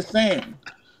 I'm just saying.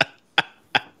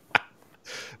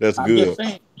 That's I'm good. just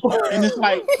saying. And it's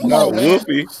like, no,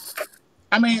 Whoopi.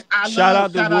 I mean, shout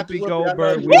out to Whoopi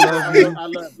Goldberg. We love you. I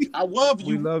love you. I love you.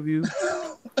 We love you.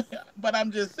 But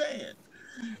I'm just saying,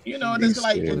 you know, and it's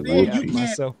like, and then Whoopi. you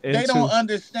can't. They don't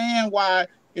understand why.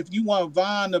 If you want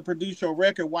Von to produce your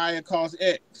record, why it costs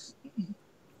X.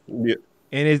 Yeah.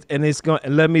 And it's going.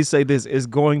 Let me say this: it's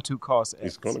going to cost X.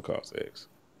 It's going to cost X.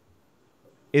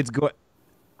 It's going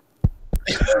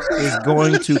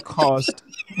to cost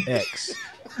X.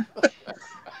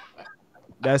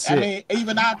 That's it. I mean,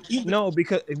 even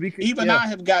I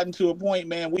have gotten to a point,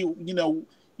 man.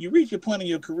 You reach a point in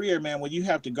your career, man, where you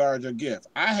have to guard your gift.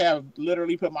 I have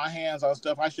literally put my hands on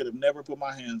stuff I should have never put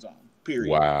my hands on.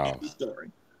 Period. Wow. Story.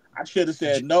 I should have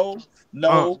said no.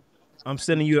 I'm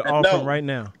sending you an offer right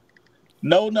now.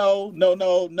 No.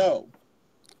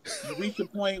 You reach a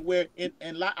point where,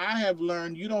 I have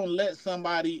learned, you don't let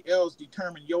somebody else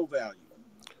determine your value.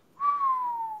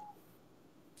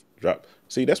 Drop.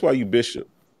 See, that's why you bishop.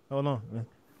 Hold on, man.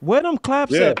 Where them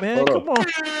claps at, man? Come on.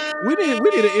 We need an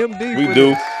MD. We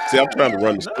do. See, I'm trying to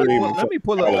run the stream. Let me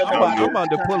pull up. I'm about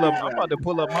to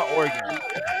pull up my organ.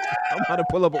 I'm about to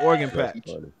pull up an organ patch.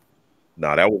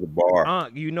 Nah, that was a bar.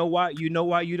 You know why? You know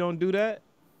why you don't do that?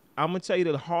 I'm gonna tell you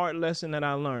the hard lesson that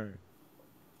I learned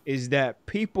is that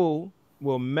people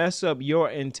will mess up your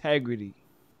integrity,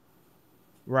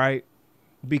 right?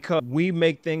 Because we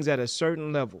make things at a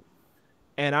certain level.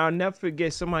 And I'll never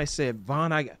forget somebody said,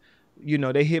 Von,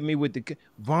 they hit me with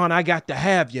Von, I got to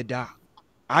have you, Doc.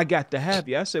 I got to have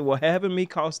you. I said, well, having me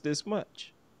cost this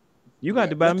much. You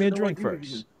got to buy me a drink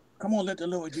first. Come on, let the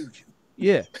Lord use you.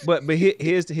 Yeah, but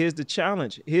here's the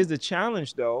challenge. Here's the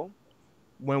challenge, though.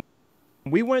 When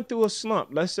we went through a slump,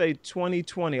 let's say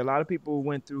 2020, a lot of people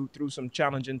went through some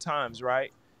challenging times,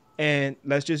 right? And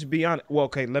let's just be honest. Well,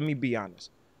 okay, let me be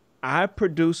honest. I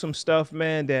produced some stuff,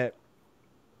 man, that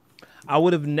I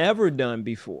would have never done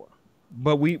before,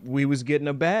 but we was getting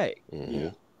a bag.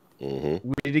 Mm-hmm. Mm-hmm.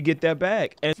 We needed to get that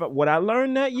bag. And what I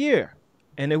learned that year,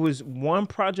 and it was one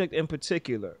project in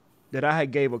particular that I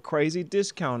had gave a crazy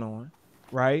discount on,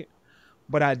 right?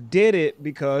 But I did it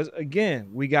because, again,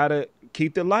 we got to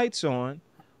keep the lights on.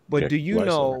 But do you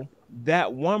know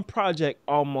that one project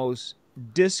almost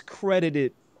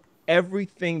discredited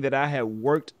everything that I had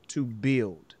worked to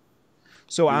build?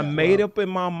 So I made up in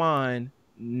my mind,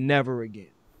 never again.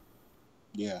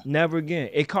 Yeah. Never again.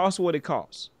 It costs what it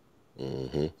costs.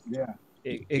 Mm-hmm. Yeah.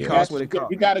 It costs what it costs.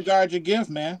 You got to guard your gift,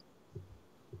 man.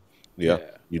 Yeah,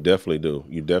 you definitely do.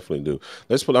 You definitely do.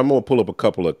 I'm going to pull up a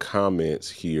couple of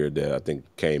comments here that I think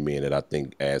came in that I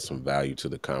think add some value to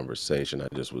the conversation. I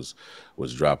just was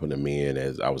dropping them in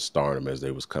as I was starting them as they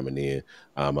was coming in.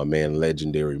 My man,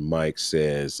 Legendary Mike,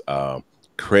 says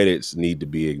credits need to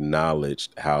be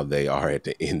acknowledged how they are at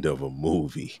the end of a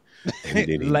movie. And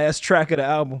then last track of the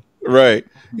album. Right.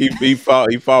 He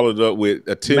followed up with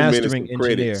a 10 minutes of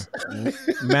credits.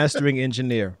 Mastering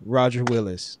engineer, Rodger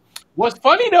Willis. What's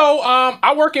funny though,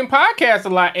 I work in podcasts a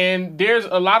lot, and there's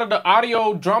a lot of the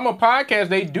audio drama podcasts.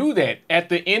 They do that at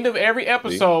the end of every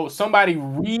episode. Somebody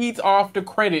reads off the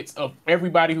credits of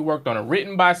everybody who worked on it,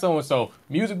 written by so and so,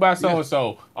 music by so and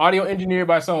so, audio engineered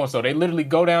by so and so. They literally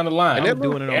go down the line. And they're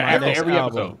doing it on my next album.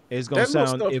 Episode. It's gonna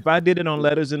sound. If I did it on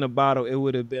Letters in a Bottle, it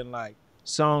would have been like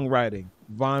songwriting,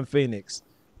 Von Phoenix.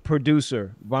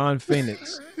 Producer, Von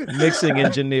Phoenix. Mixing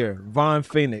engineer, Von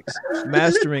Phoenix.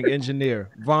 Mastering engineer,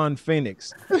 Von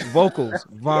Phoenix. Vocals,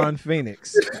 Von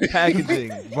Phoenix.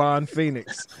 Packaging, Von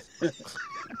Phoenix. But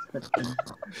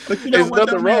you know There's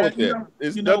nothing wrong with that.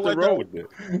 There's nothing wrong with that.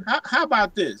 How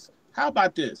about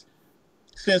this?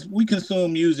 Since we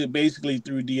consume music basically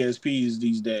through DSPs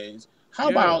these days, how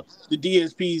about the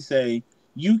DSPs say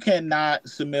you cannot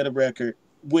submit a record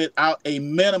without a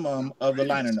minimum of the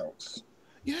liner notes?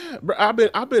 Yeah, bro,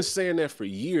 I've been saying that for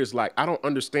years. Like, I don't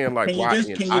understand why. Can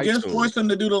you just force them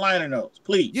to do the liner notes,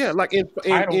 please? Yeah, like in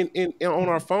on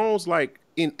our phones, like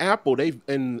in Apple,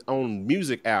 on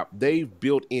Music app, they've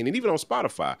built in, and even on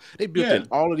Spotify, they built in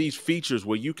all of these features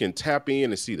where you can tap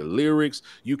in and see the lyrics.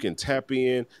 You can tap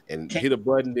in and hit a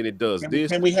button, and it does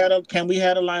this. Can we have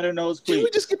a liner notes, please? Can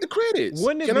we just get the credits?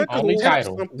 Wouldn't it be only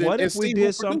title? What if we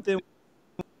did something?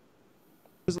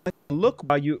 Like, look,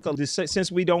 since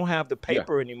we don't have the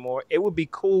paper anymore, it would be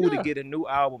cool to get a new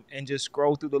album and just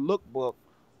scroll through the lookbook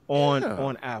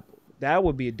on Apple. That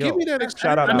would be dope. Give me that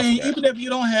shout out. I mean, even if you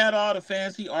don't have all the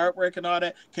fancy artwork and all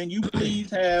that, can you please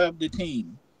have the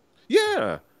team?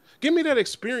 Yeah, give me that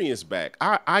experience back.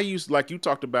 I used, like you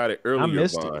talked about it earlier,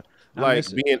 Vaughn. Like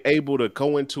being able to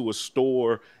go into a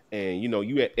store and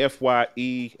you at FYE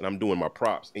and I'm doing my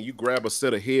props and you grab a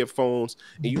set of headphones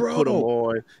and you put them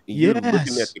on and you're looking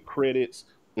at the credits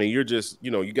and you're just,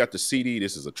 you got the CD.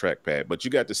 This is a trackpad, but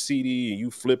you got the CD and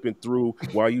you flipping through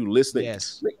while you listening.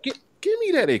 Yes. Give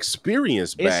me that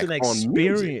experience back. It's an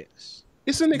experience.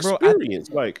 It's an experience.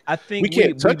 I think we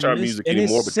can't touch our music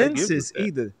anymore. But senses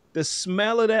either. The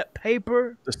smell of that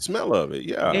paper. The smell of it,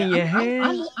 yeah. In your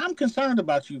hand. I'm concerned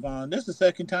about you, Vaughn. This is the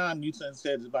second time you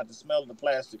said about the smell of the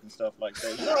plastic and stuff like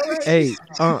that. Hey,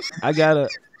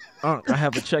 I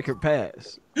have a checkered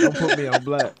past. Don't put me on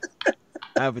black.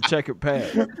 I have a checkered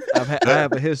past. I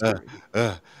have a history.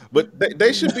 But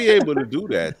they should be able to do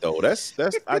that though.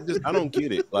 I don't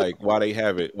get it. Like why they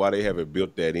haven't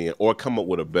built that in or come up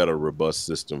with a better robust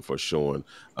system for showing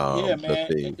the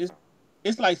thing.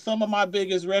 It's like some of my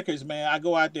biggest records, man. I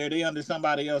go out there, they under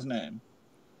somebody else's name.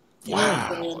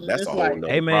 Wow, that's a whole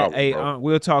nother hey man, problem,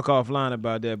 we'll talk offline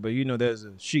about that. But there's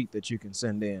a sheet that you can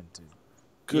send in to.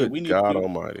 Good God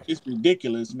Almighty! It's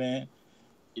ridiculous, man.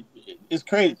 It's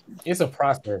crazy. It's a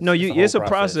process. No, it's a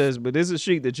process, but there's a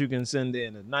sheet that you can send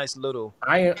in. A nice little.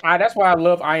 That's why I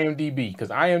love IMDb because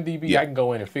IMDb I can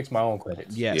go in and fix my own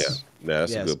credits. Yes,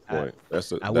 that's a good point.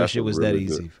 I wish it was that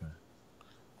easy.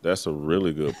 That's a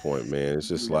really good point, man. It's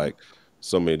just like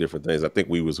so many different things. I think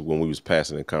when we was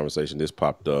passing the conversation, this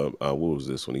popped up. What was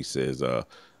this when he says,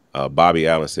 Bobby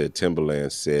Allen said,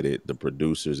 Timberland said it, the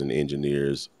producers and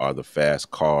engineers are the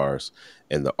fast cars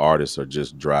and the artists are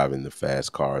just driving the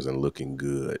fast cars and looking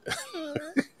good.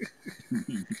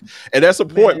 And that's a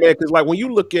point, man, because like when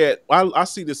you look at, I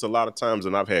see this a lot of times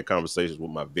and I've had conversations with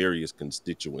my various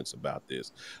constituents about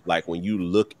this. Like when you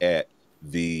look at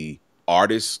the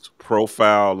artist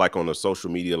profile, like on a social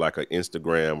media, like an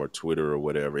Instagram or Twitter or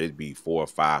whatever, it'd be 400,000 or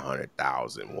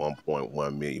 500,000,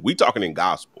 1.1 million. We talking in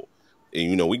gospel,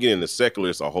 and we get into secular.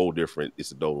 It's a whole different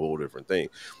thing.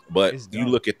 But you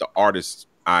look at the artist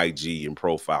IG and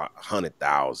profile,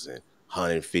 100,000,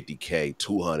 150K,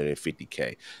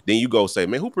 250K. Then you go say,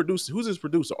 man, who's his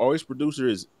producer? Oh, his producer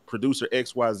is producer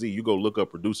XYZ. You go look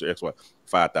up producer XY,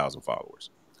 5,000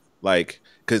 followers. Like,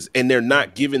 and they're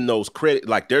not giving those credit,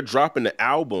 like they're dropping the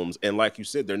albums. And like you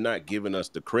said, they're not giving us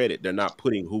the credit. They're not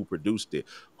putting who produced it,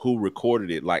 who recorded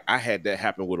it. Like I had that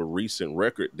happen with a recent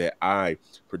record that I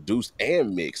produced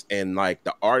and mixed. And like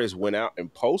the artist went out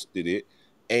and posted it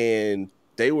and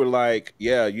they were like,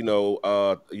 yeah,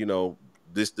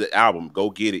 this the album, go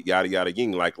get it, yada, yada,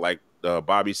 ying. Like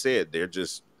Bobby said, they're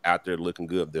just out there looking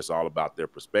good. That's all about their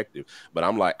perspective. But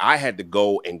I'm like, I had to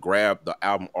go and grab the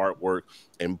album artwork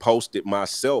and post it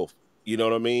myself, you know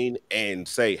what I mean? And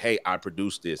say, hey, I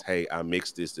produced this. Hey, I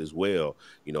mixed this as well.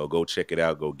 Go check it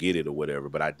out, go get it or whatever.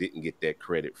 But I didn't get that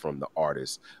credit from the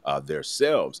artists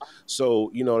themselves. So,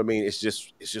 you know what I mean? It's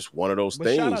just one of those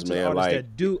things, man. Like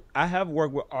I have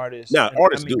worked with artists. Now,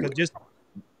 artists do it. Just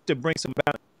to bring some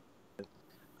balance,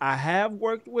 I have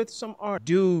worked with some artists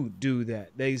do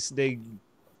that. They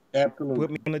absolutely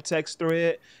put me on the text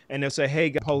thread and they'll say, hey,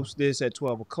 post this at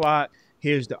 12 o'clock.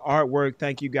 Here's the artwork.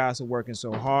 Thank you guys for working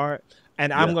so hard.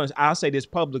 And I'll say this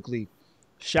publicly.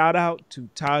 Shout out to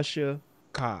Tasha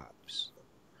Cobbs.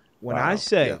 When I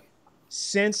say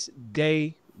since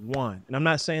day one, and I'm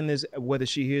not saying this whether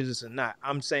she hears this or not,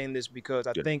 I'm saying this because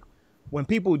I think when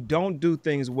people don't do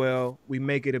things well, we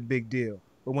make it a big deal.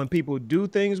 But when people do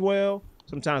things well,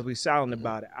 sometimes we're silent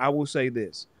about it. I will say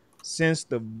this. Since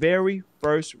the very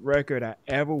first record I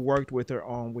ever worked with her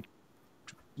on, which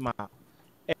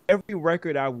every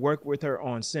record I worked with her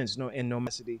on since, in no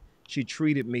necessity, she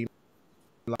treated me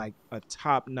like a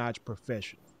top-notch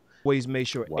professional. Always made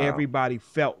sure everybody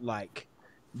felt like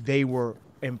they were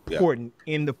important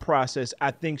in the process. I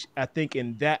think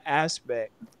in that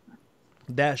aspect,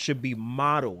 that should be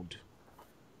modeled.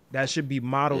 That should be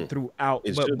modeled throughout.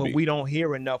 But we don't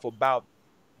hear enough about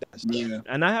that. Yeah.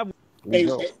 And I have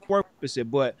work with it,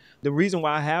 but the reason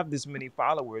why I have this many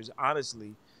followers,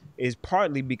 honestly, is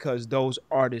partly because those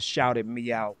artists shouted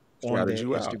me out on their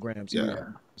Instagrams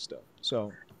and stuff.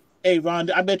 So, hey, Ron,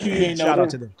 I bet you didn't know. Shout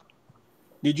out to them.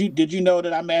 Did you know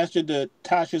that I mastered the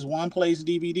Tasha's One Place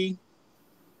DVD?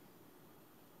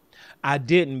 I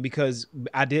didn't because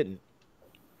I didn't.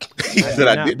 He said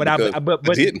I didn't. But I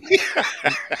didn't.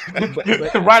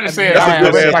 Rodger said I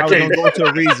was going to go to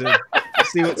a reason.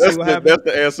 See what happened? That's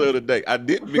the answer of the day. I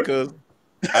didn't because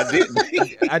I didn't.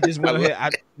 I just went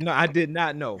ahead. I did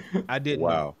not know. I didn't.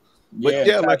 Wow. But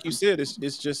like you said,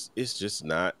 it's just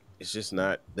not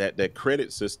that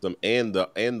credit system and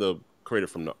the credit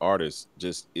from the artist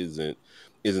just isn't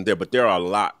there. But there are a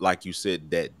lot, like you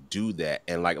said, that do that.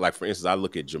 And like for instance, I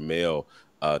look at Jamel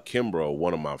Kimbrough,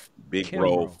 one of my big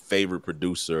bro favorite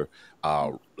producer,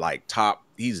 like top.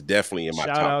 He's definitely in my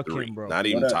top 3. Kimbrough. Not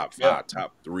even top 5,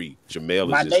 top 3. Jamel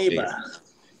my is just neighbor. there.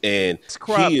 And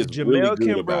he is Jamel, really good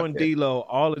Kimbrough, about and that. D-Lo,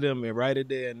 all of them are right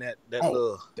there in that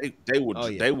little.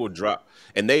 They will drop,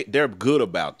 and they're good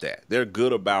about that. They're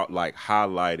good about like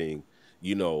highlighting,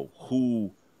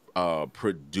 who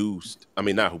produced. I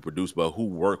mean, not who produced, but who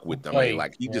worked with them. I mean,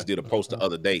 like he just did a post the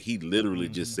other day. He literally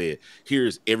just said,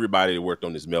 "Here's everybody that worked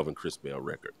on this Melvin Crispell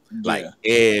record, like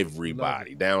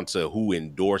everybody down to who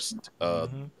endorsed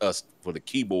us for the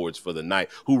keyboards for the night,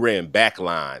 who ran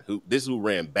backline, who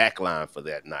ran backline for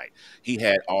that night." He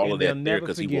had all of that there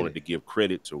because he wanted to give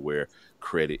credit to where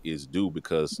credit is due,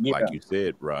 because like you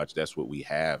said, Raj, that's what we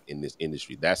have in this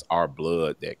industry. That's our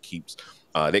blood that keeps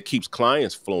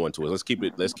clients flowing to us. Let's keep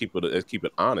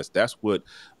it honest. That's what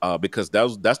because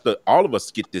that's the all of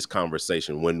us get this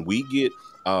conversation when we get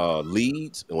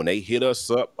leads, and when they hit us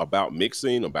up about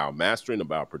mixing, about mastering,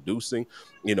 about producing.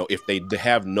 If they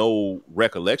have no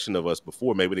recollection of us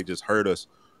before, maybe they just heard us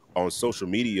on social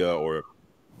media or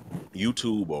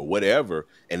YouTube or whatever,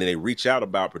 and then they reach out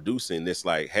about producing. It's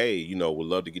like, hey, we'd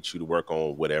love to get you to work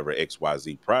on whatever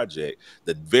XYZ project.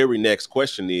 The very next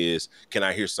question is, can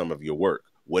I hear some of your work?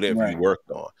 Whatever you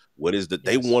worked on. What is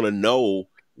they want to know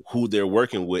who they're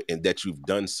working with and that you've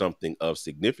done something of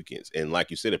significance. And like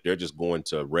you said, if they're just going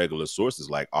to regular sources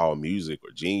like All Music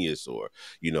or Genius or,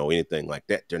 anything like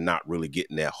that, they're not really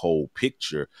getting that whole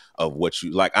picture of what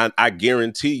you like. I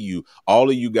guarantee you, all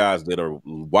of you guys that are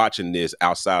watching this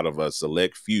outside of a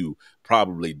select few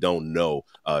probably don't know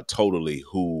totally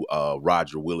who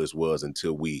Rodger Willis was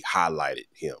until we highlighted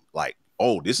him. Like,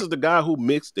 oh, this is the guy who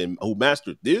mixed and who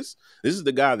mastered this. This is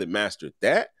the guy that mastered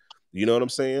that. You know what I'm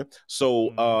saying?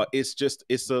 So it's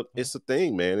a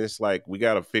thing, man. It's like we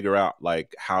got to figure out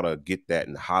like how to get that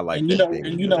and highlight and that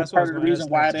thing. Part of the reason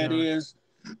why that is,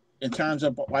 in terms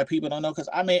of why people don't know, because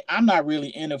I mean, I'm not really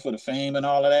in it for the fame and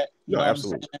all of that. You know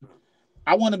absolutely. What I'm saying?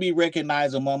 I want to be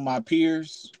recognized among my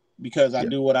peers because I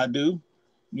do what I do.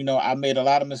 I made a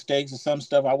lot of mistakes and some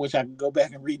stuff I wish I could go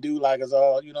back and redo, like us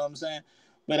all. You know what I'm saying?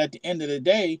 But at the end of the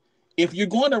day, if you're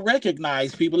going to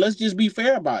recognize people, let's just be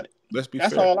fair about it. That's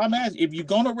fair. All I'm asking. If you're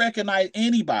going to recognize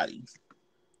anybody,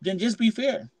 then just be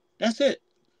fair. That's it.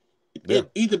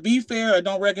 Either be fair or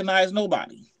don't recognize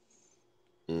nobody.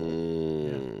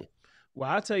 Well,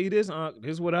 I'll tell you this, Unc.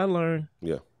 This is what I learned.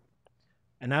 Yeah.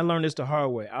 And I learned this the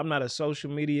hard way. I'm not a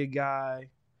social media guy.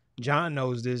 John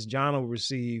knows this. John will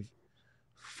receive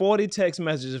 40 text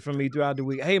messages from me throughout the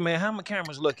week. Hey man, how my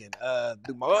camera's looking?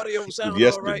 Do my audio sound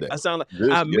all right? I sound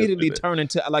like I immediately turn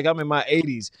into like I'm in my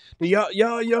 80s. Do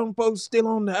y'all young folks still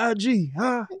on the IG?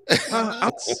 Huh?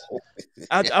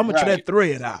 I'm gonna try that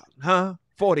thread out, huh?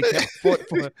 40,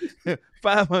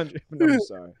 500. No, I'm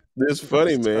sorry. That's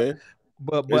funny, man.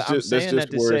 But I'm saying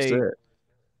that to say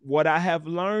what I have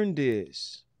learned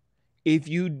is if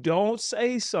you don't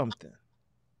say something,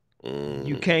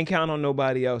 you can't count on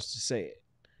nobody else to say it.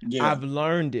 Yeah. I've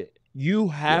learned it. You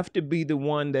have to be the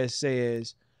one that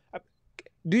says,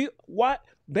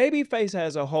 Babyface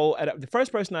has a whole, the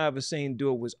first person I ever seen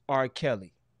do it was R.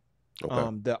 Kelly,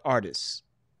 the artist.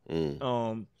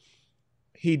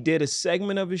 He did a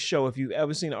segment of his show, if you've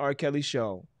ever seen an R. Kelly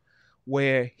show,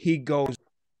 where he goes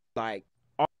like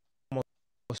almost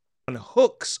on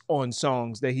hooks on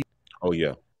songs that he. Oh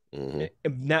yeah.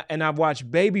 And I've watched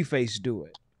Babyface do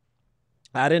it.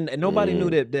 Nobody knew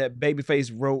that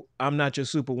Babyface wrote "I'm Not Your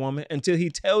Superwoman" until he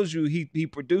tells you he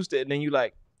produced it, and then you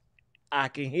like, I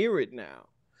can hear it now.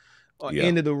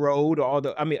 End of the road, or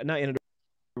not end of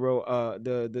the road.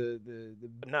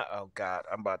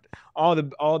 All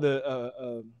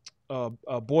the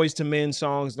Boys to Men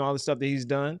songs and all the stuff that he's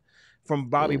done from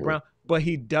Bobby Brown, but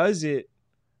he does it,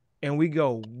 and we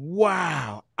go,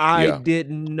 wow, I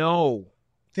didn't know.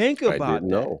 Think about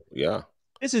that. Yeah,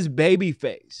 this is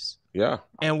Babyface. Yeah.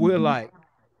 And we're like,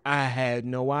 I had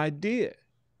no idea.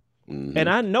 And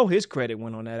I know his credit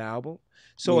went on that album.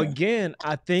 So again,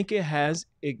 I think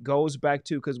it goes back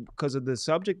to, because of the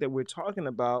subject that we're talking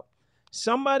about,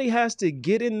 somebody has to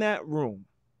get in that room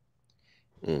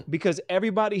because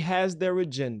everybody has their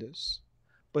agendas,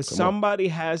 but somebody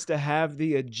has to have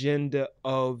the agenda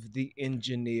of the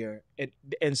engineer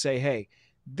and say, hey,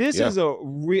 this is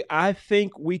I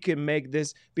think we can make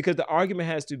this, because the argument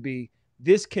has to be,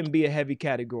 this can be a heavy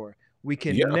category. We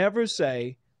can never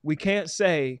say, we can't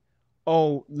say,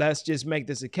 oh, let's just make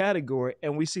this a category,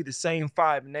 and we see the same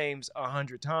 5 names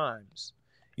 100 times.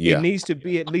 It needs to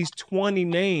be at least 20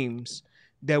 names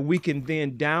that we can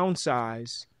then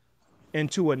downsize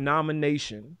into a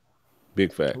nomination.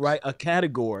 Big facts. Right? A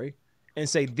category. and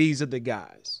say these are the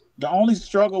guys. The only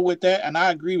struggle with that, and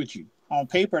I agree with you, on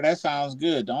paper that sounds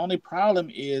good. The only problem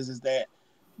is that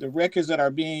the records that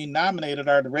are being nominated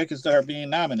are the records that are being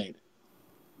nominated.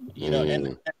 You know,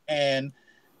 and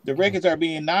the records that are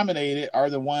being nominated are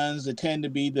the ones that tend to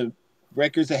be the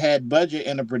records that had budget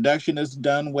and the production is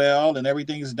done well and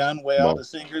everything is done well. The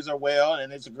singers are well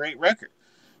and it's a great record.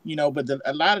 You know, but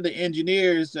a lot of the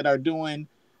engineers that are doing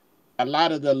a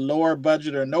lot of the lower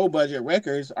budget or no budget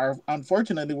records are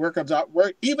unfortunately work.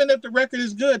 Even if the record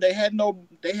is good, they had no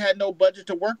budget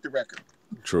to work the record.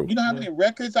 True. You know how many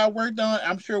records I worked on?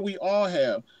 I'm sure we all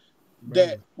have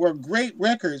that were great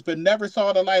records but never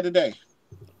saw the light of day.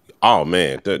 Oh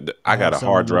man, I got a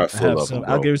hard drive full of them.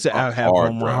 I'll give it to I have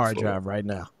on my hard drive right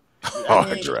now.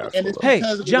 Drive. Hey,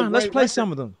 John, let's play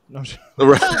some of them. No,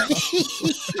 there's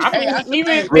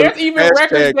even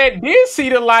records that did see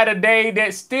the light of day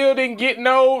that still didn't get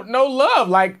no love.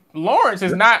 Like Lawrence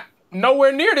is not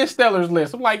nowhere near this Stellar's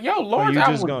list. I'm like, yo, Lawrence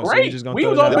album was great. We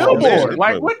was on Billboard.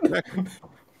 Like what?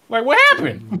 Like what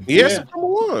happened? Yes, number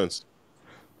ones.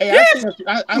 Hey,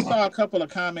 I saw a couple of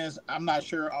comments. I'm not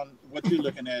sure on what you're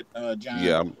looking at, John.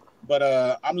 Yeah.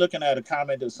 But I'm looking at a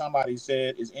comment that somebody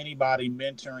said, is anybody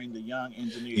mentoring the young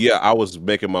engineers? Yeah, I was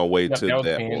making my way to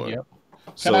that one. Yep.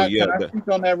 Can I speak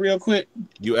on that real quick?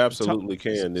 You absolutely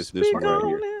can. This one right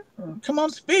here. Come on,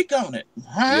 speak on it.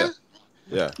 Huh?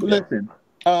 Yeah. Listen,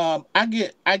 I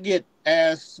get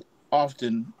asked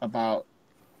often about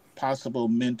possible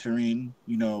mentoring,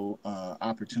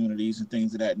 opportunities and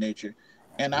things of that nature.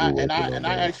 And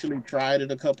I actually tried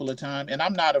it a couple of times, and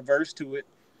I'm not averse to it.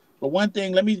 But one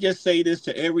thing, let me just say this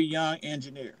to every young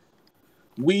engineer.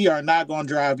 We are not going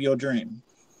to drive your dream.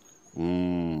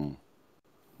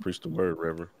 Preach the word,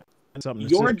 Reverend.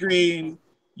 Your dream,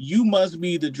 you must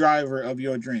be the driver of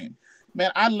your dream.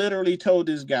 Man, I literally told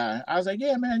this guy, I was like,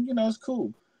 yeah, man, it's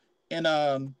cool. And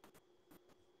I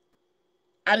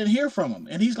didn't hear from him.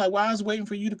 And he's like, well, I was waiting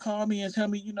for you to call me and tell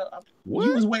me, you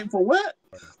was waiting for what?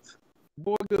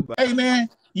 Boy, goodbye. Hey, man,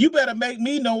 you better make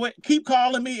me know it. Keep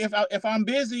calling me. If I'm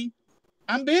busy,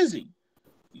 I'm busy.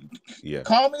 Yeah.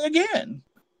 Call me again.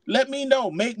 Let me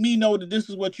know. Make me know that this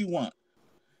is what you want.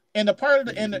 And the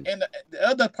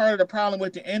other part of the problem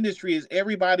with the industry is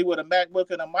everybody with a MacBook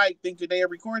and a mic think that they're a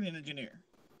recording engineer.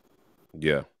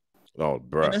 Yeah. Oh,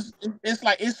 bro. It's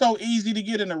like it's so easy to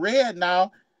get in the red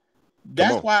now.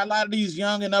 That's why a lot of these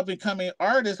young and up and coming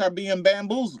artists are being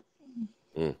bamboozled.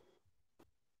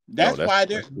 That's why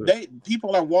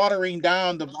people are watering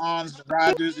down the Vaughns, the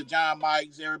Rodgers, the John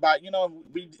Mikes, everybody.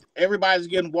 Everybody's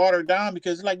getting watered down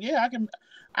because it's like, yeah,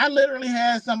 I literally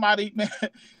had somebody. Man,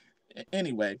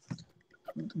 anyway,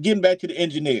 getting back to the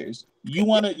engineers, you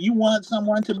want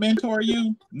someone to mentor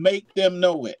you, make them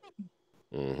know it.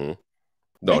 Mm-hmm.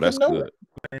 No, that's good.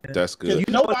 That's good.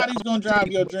 Nobody's gonna drive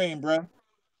your dream, bro.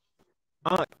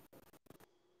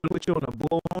 Put you on a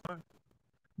bullhorn,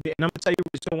 and I'm gonna tell you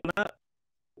what's going on.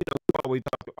 We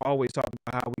always talk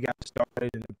about how we got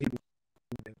started and the people.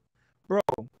 Bro,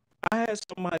 I had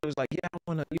somebody who was like, yeah, I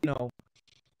want to,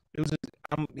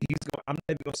 I'm not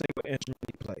even gonna say what instrument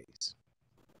he plays.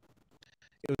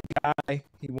 It was a guy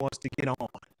he wants to get on.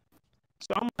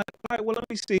 So I'm like, all right, well, let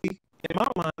me see. In my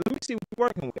mind, let me see what you're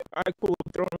working with. All right, cool.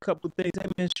 I'm throwing a couple of things. Hey,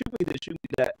 man, shoot me this, shoot me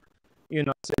that.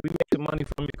 Say we make some money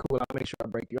from you. Cool. I'll make sure I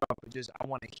break you off. But I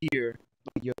want to hear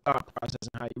your thought process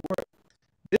and how you work.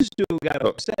 This dude got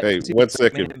upset. Hey, 1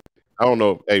 second. Man. I don't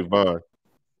know. Hey, Vaughn.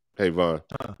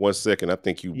 1 second. I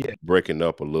think you breaking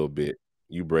up a little bit.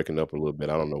 You breaking up a little bit.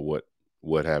 I don't know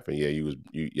what happened. Yeah,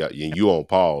 you on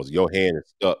pause. Your hand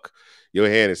is stuck. Your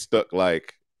hand is stuck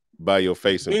like by your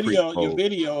face and your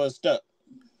video is stuck.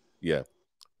 Yeah.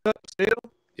 Still?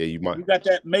 Yeah, you might. You got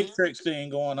that Matrix thing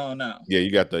going on now. Yeah,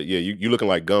 you got the. Yeah, you looking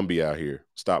like Gumby out here.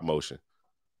 Stop motion.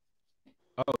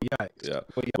 Oh yikes! Yeah,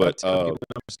 well, but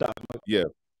yeah.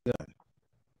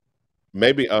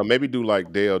 Maybe do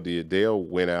like Dale did. Dale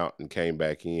went out and came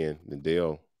back in, and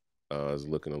Dale is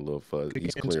looking a little fuzzy.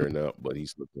 He's clearing up, but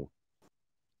he's looking.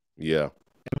 Yeah. Am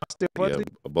I still fuzzy?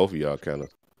 Yeah, both of y'all kind of.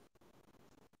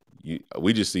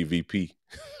 We just see VP.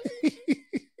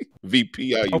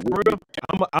 VP, are you? Oh, for real?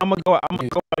 I'm gonna go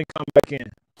and come back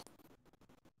in.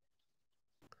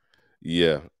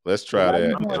 Yeah, let's try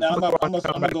that. I'm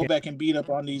gonna go back and beat up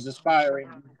on these aspiring.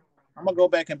 I'm gonna go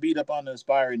back and beat up on the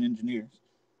aspiring engineers.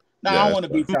 Now I don't want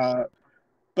to be tired,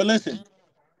 but listen.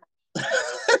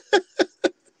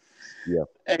 Yeah.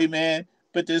 Hey man,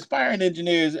 but the aspiring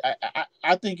engineers,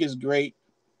 I think it's great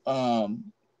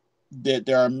that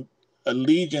there are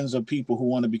legions of people who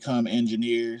want to become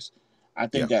engineers. I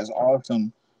think that's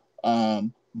awesome.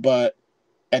 But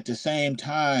at the same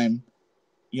time,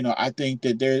 You know, I think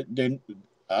that they're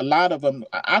a lot of them.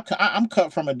 I'm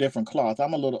cut from a different cloth.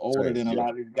 I'm a little older than a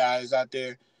lot of these guys out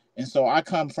there, and so I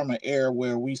come from an era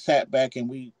where we sat back and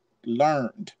we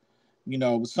learned. You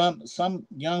know, some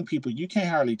young people, you can't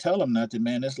hardly tell them nothing,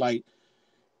 man. It's like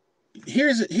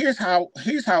here's how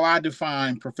I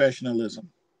define professionalism.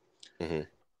 Mm-hmm.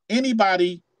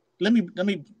 Anybody, let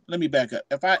me back up.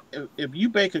 If you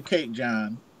bake a cake,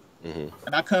 John, mm-hmm.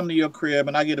 and I come to your crib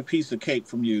and I get a piece of cake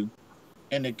from you,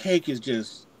 and the cake is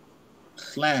just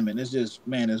slamming, it's just,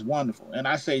 man, it's wonderful. And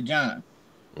I say, John,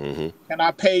 mm-hmm. can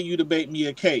I pay you to bake me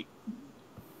a cake?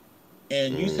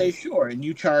 And you say sure, and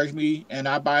you charge me, and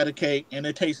I buy the cake, and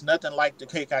it tastes nothing like the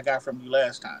cake I got from you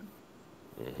last time.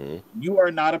 Mm-hmm. You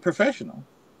are not a professional.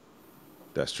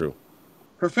 That's true.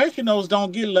 Professionals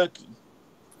don't get lucky.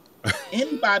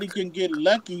 Anybody can get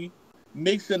lucky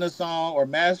mixing a song or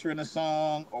mastering a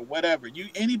song or whatever.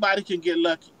 Anybody can get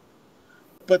lucky.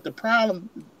 But the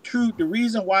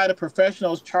reason why the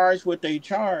professionals charge what they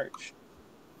charge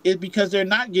is because they're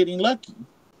not getting lucky.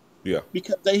 Yeah.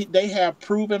 Because they have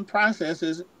proven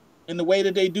processes in the way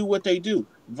that they do what they do.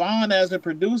 Vaughn, as a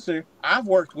producer, I've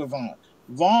worked with Vaughn.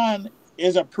 Vaughn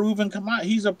is a proven commodity.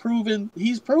 He's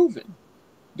proven.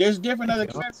 There's different other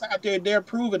cats out there, they're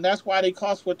proven. That's why they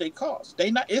cost what they cost.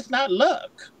 It's not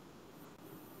luck.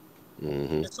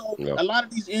 Mm-hmm. And so a lot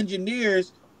of these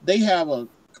engineers, they have a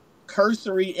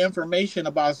cursory information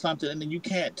about something, and then you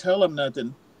can't tell them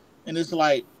nothing. And it's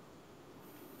like,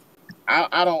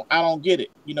 I don't get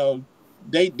it. You know,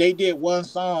 they did one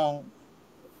song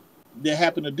that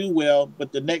happened to do well,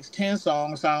 but the next 10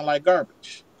 songs sound like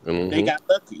garbage. Mm-hmm. They got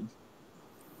lucky.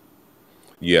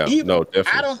 Yeah, no,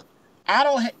 definitely.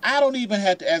 I don't even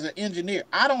have to, as an engineer,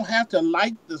 I don't have to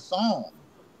like the song,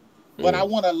 but I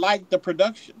want to like the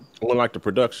production. I want to like the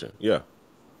production. Yeah.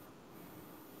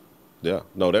 Yeah,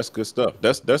 no, that's good stuff.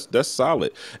 That's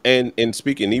solid. And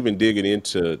speaking, even digging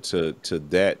into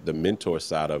that, the mentor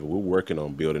side of it, we're working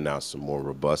on building out some more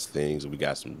robust things. We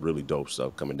got some really dope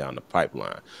stuff coming down the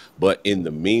pipeline. But in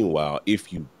the meanwhile,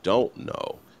 if you don't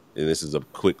know, and this is a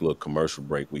quick little commercial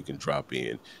break we can drop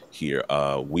in here,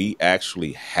 we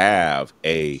actually have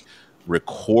a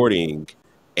recording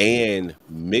and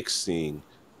mixing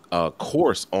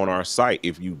course on our site.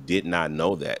 If you did not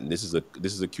know that, and this is a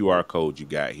QR code you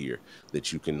got here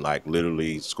that you can like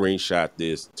literally screenshot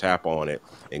this, tap on it,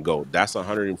 and go. That's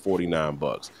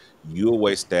 $149. You'll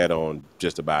waste that on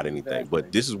just about anything,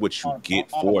 but this is what you get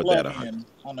for that.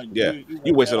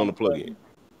 You waste it on the plug-in.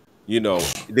 You know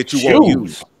that you won't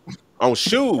use. On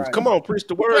shoes, right. Come on, preach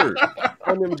the word.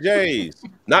 On them J's,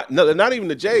 not even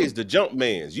the J's, the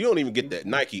Jumpmans. You don't even get that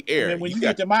Nike Air. Man, when you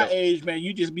get to my age, man,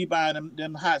 you just be buying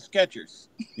them hot Skechers.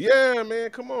 Yeah, man,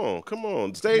 come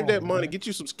on, save that money, get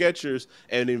you some Skechers,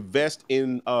 and invest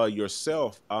in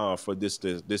yourself for this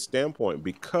standpoint,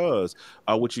 because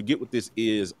what you get with this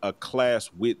is a class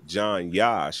with John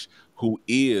Yash, who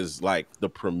is like the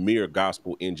premier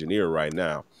gospel engineer right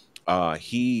now.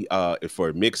 He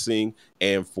for mixing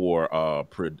and for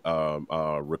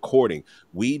recording,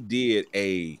 we did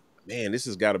this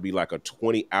has got to be like a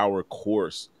 20-hour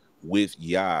course with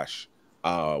Yash,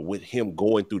 with him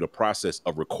going through the process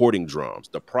of recording drums,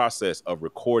 the process of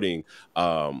recording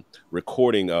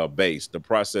bass, the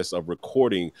process of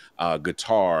recording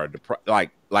guitar,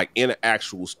 like in an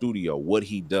actual studio, what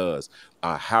he does,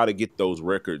 how to get those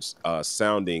records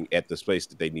sounding at the space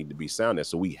that they need to be sounding.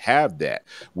 So we have that.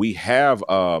 We have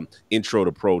Intro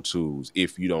to Pro Tools.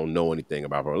 If you don't know anything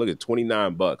about it, look at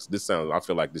 $29. This sounds, I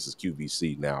feel like this is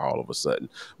QVC now all of a sudden.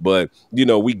 But you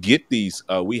know, we get these.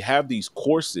 We have these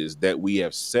courses that we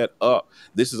have set up.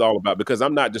 This is all about, because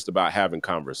I'm not just about having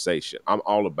conversation. I'm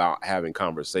all about having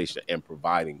conversation and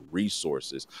providing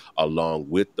resources along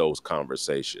with those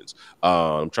conversations.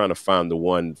 I'm trying to find the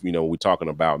one, you know, we're talking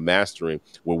about mastering.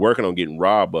 We're working on getting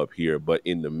Rob up here, but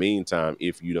in the meantime,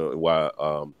 if you don't,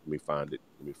 let me find it.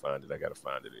 I got to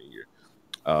find it in here.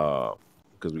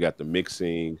 Because we got the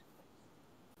mixing.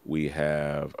 We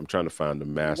have, I'm trying to find the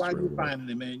mastering. Why are you finding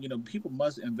it, man? You know, people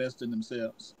must invest in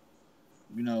themselves.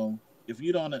 You know, if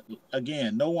you don't,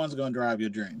 again, no one's going to drive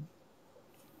your dream.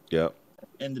 Yep.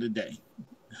 End of the day.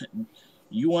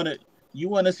 You want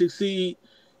to succeed.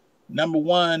 Number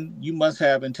one, you must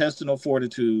have intestinal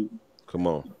fortitude. Come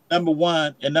on. Number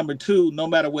one. And number two, no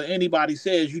matter what anybody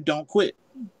says, you don't quit.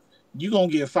 You're going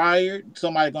to get fired.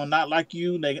 Somebody's going to not like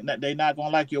you. They're not going to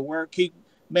like your work.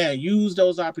 Use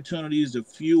those opportunities to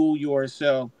fuel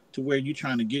yourself to where you're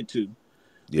trying to get to.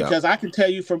 Yeah. Because I can tell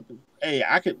you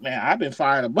I've been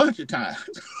fired a bunch of times.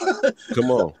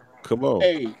 Come on.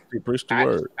 Hey, preach the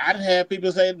word. I didn't have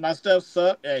people say my stuff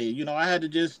sucked. Hey, you know, I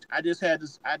just had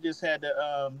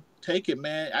to take it,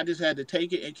 man. I just had to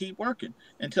take it and keep working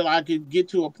until I could get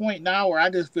to a point now where I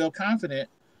just feel confident,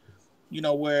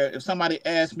 where if somebody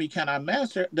asks me, can I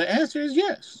master? The answer is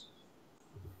yes.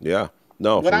 Yeah.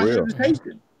 No, without for real.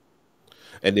 hesitation.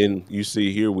 And then you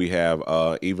see here we have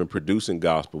even producing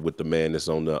gospel with the man that's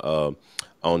on the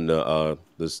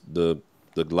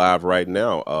live right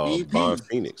now, Von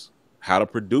Phoenix, how to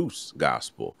produce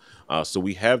gospel. So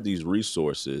we have these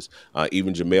resources.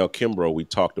 Even Jamel Kimbrough, we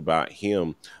talked about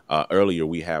him earlier.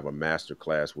 We have a master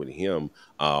class with him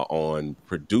on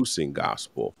producing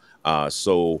gospel.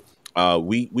 So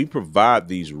we provide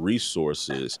these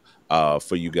resources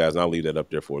for you guys. And I'll leave that up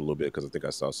there for a little bit because I think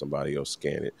I saw somebody else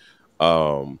scan it.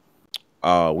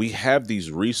 We have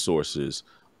these resources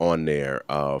on there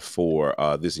for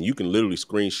this, and you can literally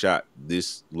screenshot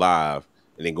this live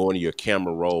and then go into your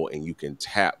camera roll and you can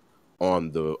tap on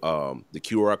the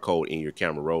QR code in your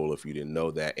camera roll if you didn't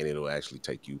know that, and it'll actually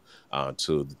take you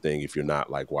to the thing if you're not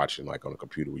like watching like on a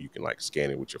computer where you can like scan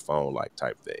it with your phone like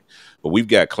type thing. But we've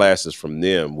got classes from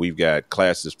them. We've got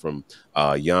classes from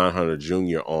Jan Hunter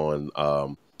Jr. on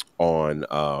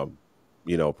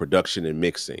production and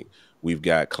mixing. We've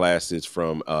got classes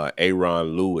from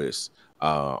Aaron Lewis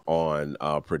on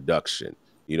production.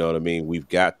 You know what I mean? We've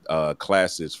got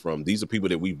classes from, these are people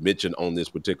that we've mentioned on this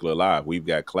particular live. We've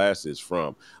got classes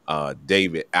from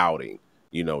David Outing,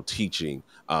 teaching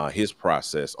his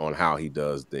process on how he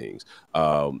does things.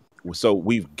 So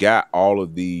we've got all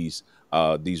of these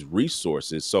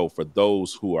resources. So for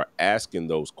those who are asking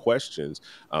those questions,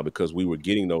 because we were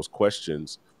getting those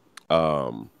questions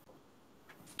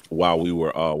while we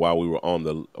were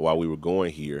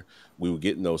going here, we were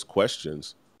getting those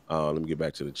questions. Let me get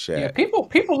back to the chat. Yeah, people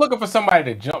looking for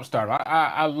somebody to jumpstart.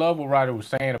 I love what Rodger was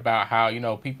saying about how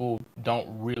people don't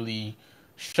really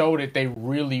show that they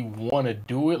really want to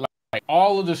do it. Like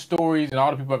all of the stories and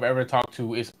all the people I've ever talked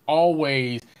to, it's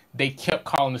always they kept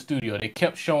calling the studio, they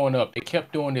kept showing up, they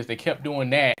kept doing this, they kept doing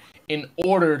that in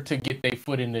order to get their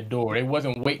foot in the door. They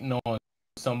wasn't waiting on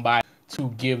somebody to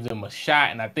give them a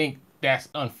shot, and I think that's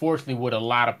unfortunately what a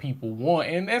lot of people want.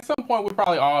 And at some point, we've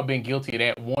probably all been guilty of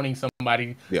that, wanting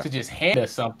somebody to just hand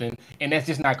us something. And that's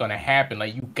just not going to happen.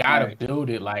 Like, you got to build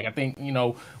it. Like, I think,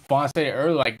 Vaughn said it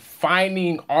earlier, like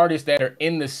finding artists that are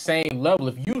in the same level.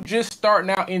 If you just starting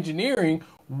out engineering,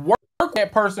 work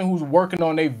that person who's working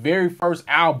on their very first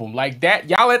album. Like that,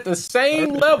 y'all at the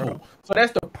same level. So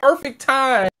that's the perfect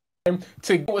time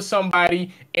to go with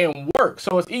somebody and work.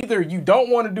 So it's either you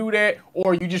don't want to do that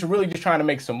or you just really just trying to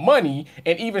make some money.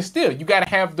 And even still, you got to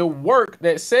have the work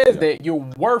that says that you're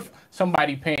worth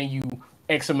somebody paying you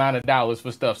X amount of dollars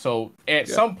for stuff. So at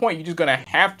some point, you're just going to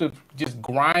have to just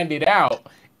grind it out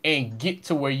and get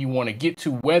to where you want to get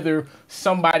to, whether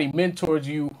somebody mentors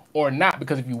you or not.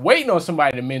 Because if you're waiting on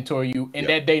somebody to mentor you and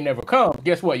that day never comes,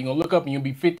 guess what? You're going to look up and you'll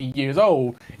be 50 years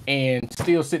old and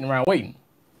still sitting around waiting.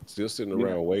 Still sitting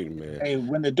around waiting, man. Hey,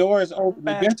 when the door is open,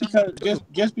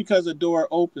 just because the door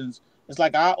opens, it's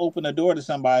like I open the door to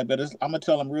somebody, but I'm gonna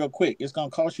tell them real quick. It's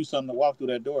gonna cost you something to walk through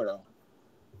that door, though.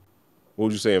 What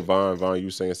was you saying, Vaughn? Vaughn,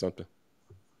 you saying something?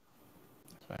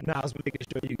 No, I was making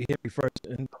sure you can hear me first,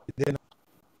 and then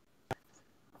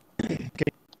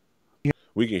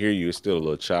we can hear you. It's still a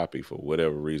little choppy for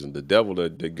whatever reason. The devil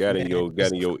that got in your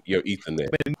Ethernet.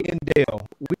 But me and Dale,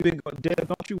 we've been going. Dale,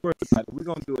 don't you worry about it. We're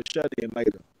gonna do a shut in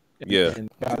later. And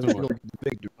guys, we're gonna get the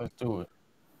victory. Let's do it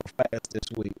fast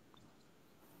this week.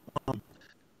 What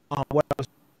I was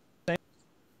saying,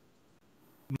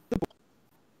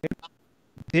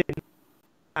 didn't.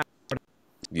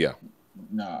 Yeah.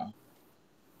 Nah.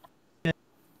 A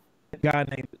guy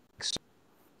named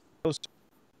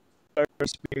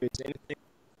experience anything.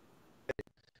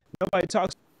 Nobody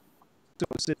talks to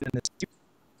us sitting in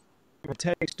the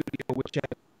tech studio, which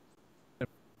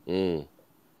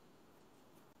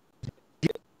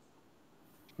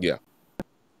yeah.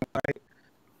 Right.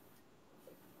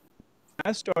 When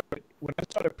I started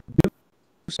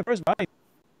producing first body,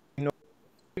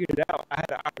 figured it out. I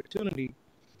had an opportunity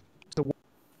to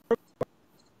work,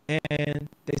 and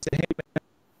they said, "Hey,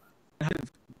 man,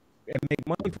 and make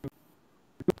money from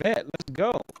that. Let's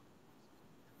go."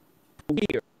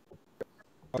 Here,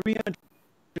 300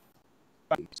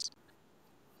 bodies.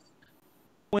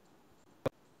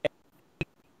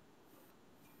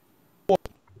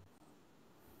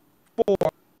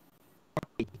 Four.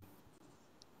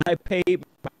 I paid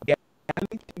my gas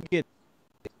to get.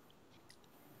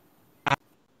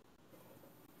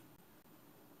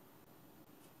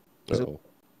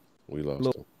 We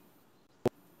lost him.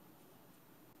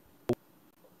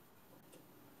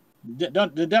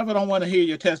 The devil don't want to hear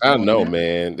your testimony. I know,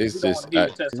 man. It's just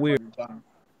weird.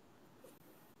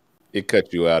 It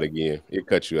cut you out again. It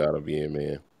cut you out again,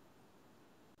 man.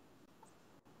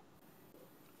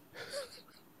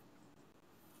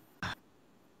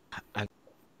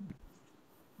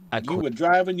 I You were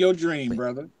driving your dream,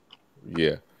 brother.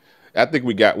 Yeah. I think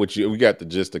we got the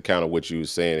gist of kind of what you were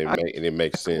saying, and it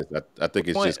makes sense. I think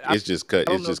it's just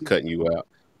cutting you out.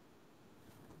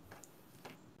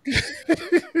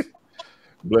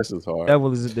 Bless his heart.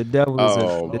 The devil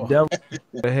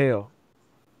of hell.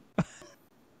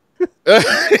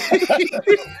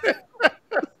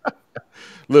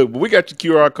 Look, but we got your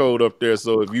QR code up there,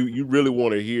 so if you really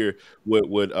want to hear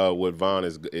what Vaughn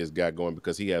is got going,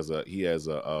 because he has a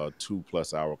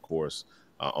 2+ hour course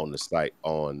on the site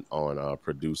on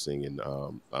producing in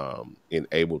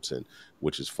Ableton,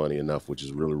 which is funny enough, which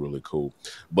is really, really cool.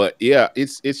 But yeah,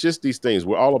 it's just these things.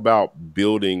 We're all about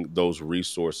building those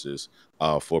resources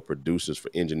for producers, for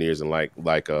engineers, and like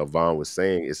Vaughn was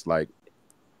saying,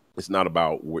 it's not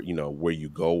about where you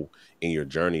go in your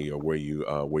journey or where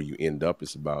you end up.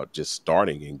 It's about just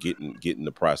starting and getting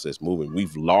the process moving.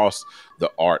 We've lost the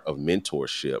art of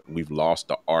mentorship. We've lost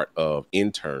the art of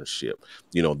internship.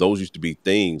 Those used to be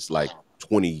things like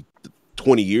 20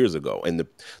 years ago. And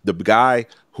the guy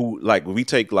who, like, we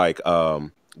take like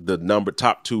the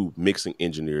top 2 mixing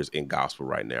engineers in gospel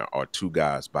right now are 2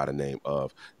 guys by the name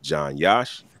of John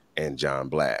Yash and John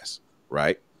Blass,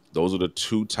 right? Those are the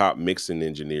 2 top mixing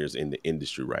engineers in the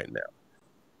industry right now.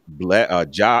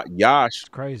 Yash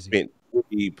spent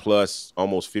 40 plus,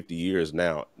 almost 50 years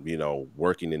now,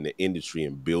 working in the industry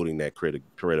and building that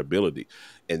credibility.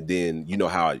 And then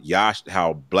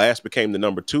how Blast became the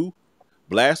number 2.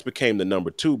 Blast became the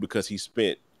number 2 because he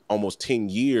spent almost 10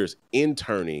 years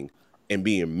interning and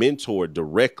being mentored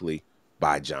directly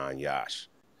by John Yash.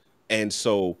 And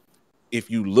so if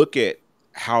you look at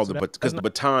how the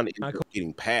baton is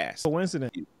getting passed.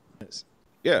 Coincidence.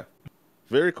 Yeah.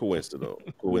 Very coincidental.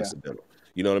 Yeah.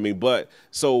 You know what I mean? But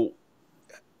so,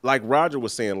 like Rodger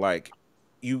was saying, like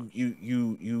you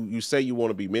say you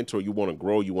want to be mentored, you want to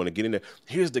grow, you want to get in there.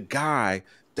 Here's the guy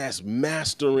that's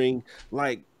mastering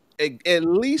like at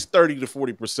least 30 to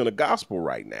 40% of gospel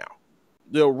right now.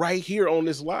 They're right here on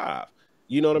this live.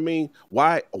 You know what I mean?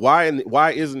 Why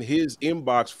isn't his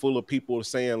inbox full of people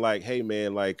saying like, hey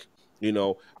man, like,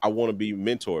 I want to be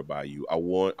mentored by you. I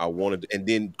want to, and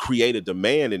then create a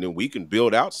demand, and then we can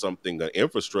build out something, an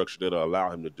infrastructure that'll allow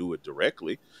him to do it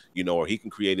directly, or he can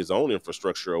create his own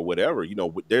infrastructure or whatever.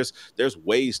 There's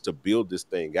ways to build this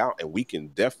thing out, and we can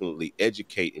definitely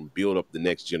educate and build up the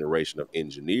next generation of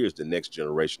engineers, the next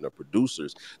generation of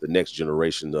producers, the next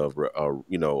generation of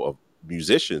of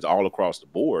musicians all across the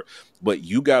board. But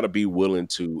you got to be willing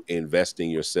to invest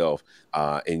in yourself,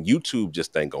 and YouTube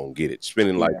just ain't gonna get it.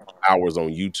 Spending like hours on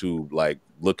YouTube, like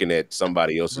looking at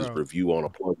somebody else's review on a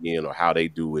plugin or how they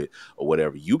do it or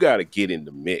whatever. You got to get in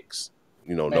the mix.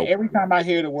 Man, every time I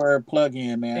hear the word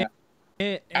plugin, man,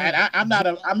 I'm not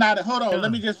a hold on,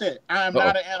 let me just say, I'm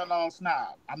not an analog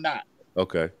snob. I'm not.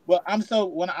 Okay. Well,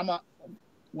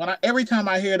 every time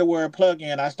I hear the word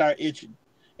plugin, I start itching.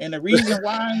 And the reason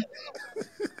why,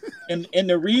 and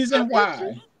the reason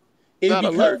why is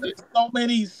because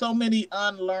so many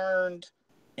unlearned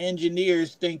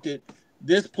engineers think that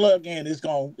this plugin is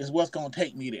what's gonna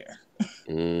take me there.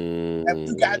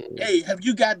 Have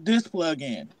you got this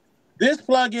plugin? This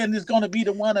plugin is gonna be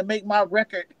the one to make my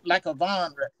record like a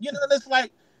Vaughn record. It's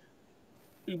like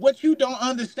what you don't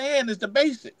understand is the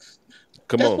basics.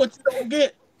 That's what you don't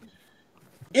get.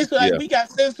 It's like we got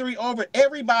sensory over.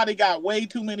 Everybody got way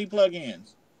too many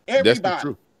plugins. Everybody. That's the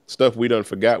truth. Stuff we done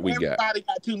forgot Everybody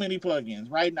got too many plugins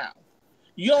right now.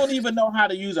 You don't even know how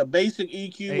to use a basic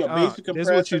EQ, a basic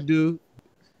compressor. That's what you do.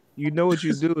 You know what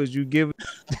you do is you give it.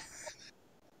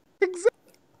 Exactly.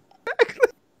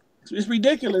 It's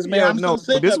ridiculous, man. I'm so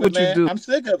sick of it, man. I'm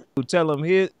sick of it. Tell them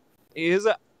use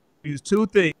 2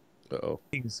 things.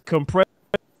 Things: compression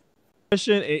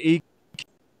and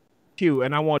EQ.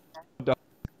 And I want.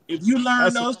 If you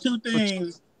learn those 2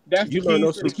 things, that's the key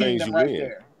to the kingdom right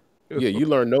there. Yeah, you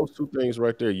learn those 2 things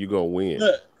right there, you gonna win.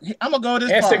 Look, I'm gonna go this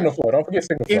far. And Signal flow. Don't forget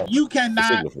signal flow.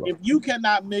 If you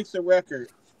cannot mix a record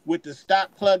with the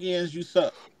stock plugins, you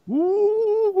suck.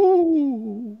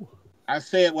 Ooh. I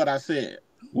said what I said.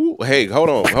 Ooh. Hey, hold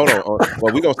on.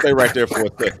 Well, we're gonna stay right there for a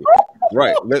second.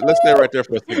 Right. Let's stay right there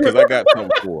for a second because I got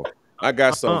something for him. I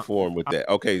got something for him with that.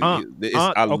 Okay, I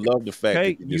love the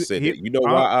fact that you said that. You know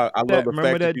why I love the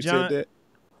fact that you said that?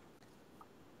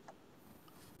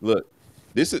 Look,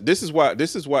 this is why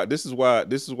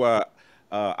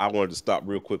I wanted to stop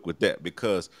real quick with that,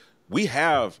 because we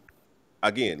have,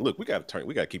 again, look, we got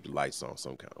to keep the lights on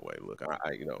some kind of way. Look,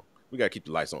 We got to keep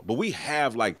the lights on. But we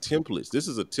have like templates. This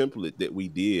is a template that we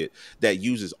did that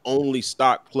uses only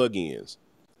stock plugins.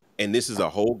 And this is a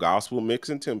whole gospel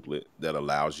mixing template that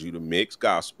allows you to mix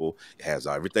gospel. It has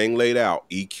everything laid out,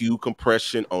 EQ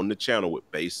compression on the channel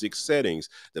with basic settings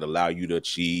that allow you to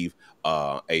achieve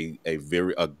a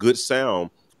good sound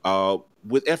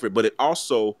with effort. But it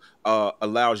also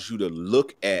allows you to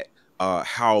look at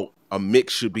how a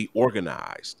mix should be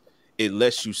organized. It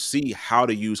lets you see how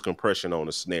to use compression on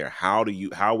a snare, how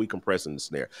we compressing the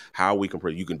snare, how we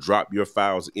compress. You can drop your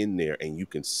files in there and you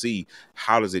can see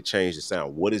how does it change the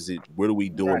sound. What are we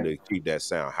doing to achieve that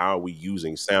sound? How are we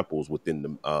using samples within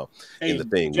the in the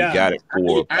thing? John, we got it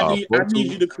for. I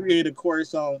need you to create a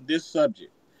course on this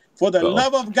subject. For the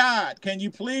love of God, can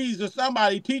you please, or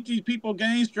somebody, teach these people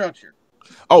gain structure?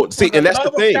 Oh, see, and that's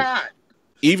the thing.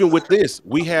 Even with this,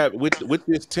 we have with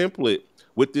this template.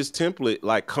 With this template,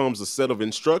 like, comes a set of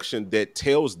instruction that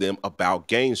tells them about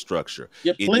gain structure.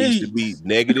 Yeah, it needs to be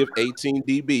negative 18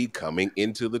 dB coming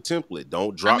into the template.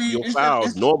 Don't drop your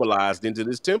files normalized into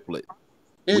this template.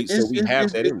 So we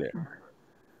have that in there.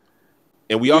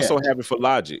 And we also have it for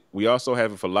Logic. We also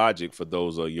have it for Logic for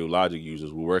those of your Logic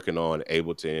users. We're working on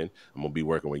Ableton. I'm gonna be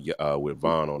working with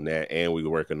Vaughn on that, and we're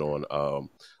working on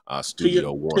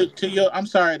Studio One. I'm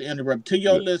sorry to interrupt. To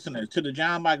your listeners, to the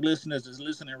John Mike listeners that's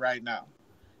listening right now,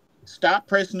 stop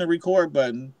pressing the record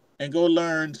button and go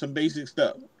learn some basic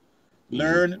stuff.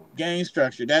 Learn gain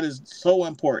structure. That is so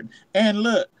important. And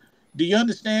look, do you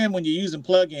understand when you're using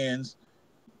plugins,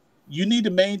 you need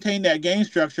to maintain that gain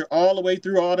structure all the way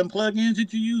through all them plugins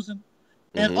that you're using?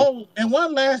 And and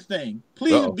one last thing,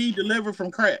 please be delivered from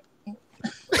crack.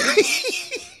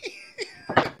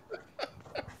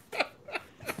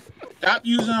 Stop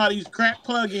using all these crack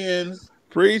plugins.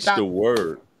 Preach the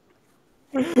word.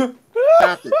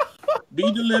 Stop it.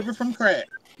 Be delivered from crack.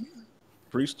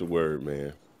 Preach the word,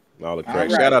 man. All the crack.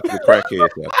 Shout out to the crackheads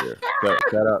out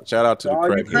there. Shout out to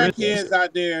the crackheads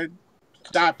out there.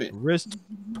 Stop it. Wrist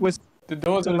twist. The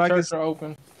doors of the church are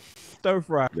open. Stir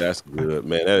fry. That's good,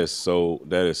 man. That is so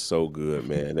good,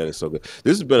 man. That is so good.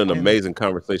 This has been an amazing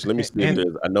conversation. Let me see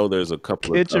if I know there's a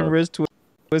couple kitchen wrist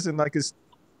twisting like it's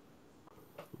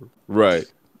right.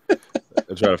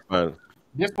 I'm trying to find.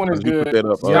 This one is good.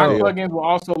 Stock plugins will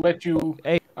also let you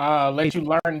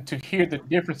learn to hear the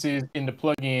differences in the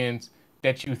plugins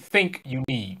that you think you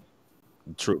need.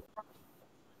 True.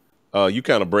 You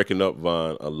kind of breaking up,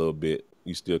 Vaughn, a little bit.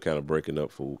 You still kind of breaking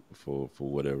up for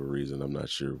whatever reason. I'm not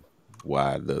sure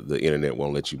why the internet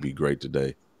won't let you be great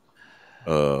today.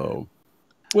 Well,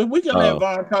 we can let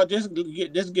Vaughn talk. Just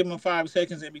give him 5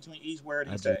 seconds in between each word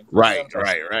he say. Right.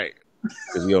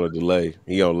 Because he on a delay.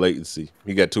 He on latency.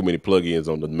 He got too many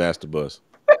plugins on the master bus.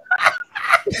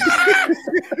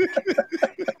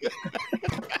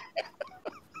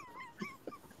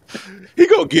 He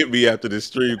gonna get me after this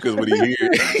stream because when he hear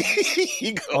it,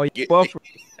 he gonna get me.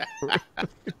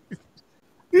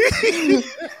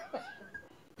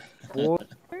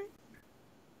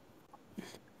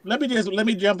 Let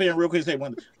me jump in real quick and say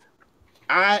one thing.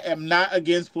 I am not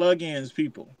against plugins,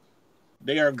 people.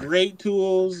 They are great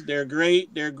tools. They're great.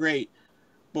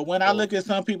 But when I look at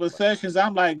some people's sessions,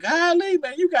 I'm like, golly,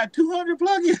 man, you got 200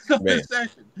 plugins on this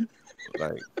session.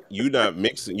 Like, you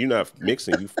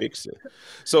fixing.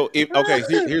 So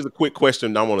here's a quick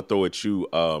question I want to throw at you,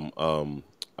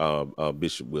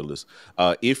 Bishop Willis.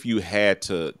 If you had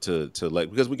to like,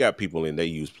 because we got people in, they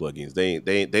use plugins. They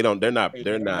don't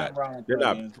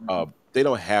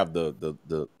have the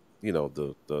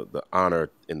honor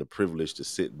and the privilege to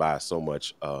sit by so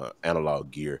much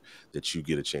analog gear that you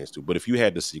get a chance to. But if you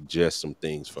had to suggest some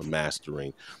things for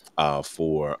mastering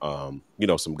for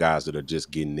some guys that are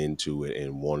just getting into it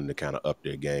and wanting to kind of up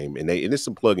their game, and there's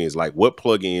some plugins, like, what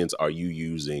plugins are you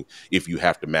using if you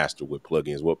have to master with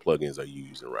plugins? What plugins are you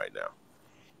using right now?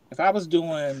 If I was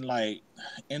doing like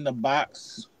in the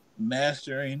box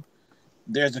mastering,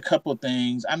 there's a couple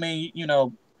things. I mean,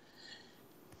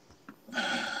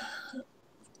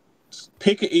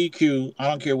 pick an EQ. I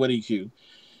don't care what EQ.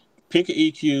 Pick an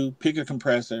EQ, pick a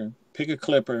compressor, pick a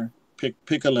clipper, pick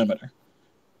a limiter.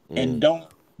 And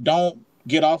don't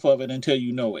get off of it until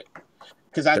you know it.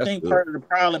 Because I think part of the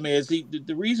problem is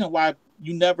the reason why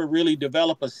you never really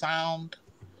develop a sound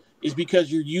is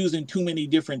because you're using too many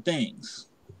different things.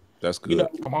 That's good. You know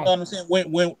what I'm saying?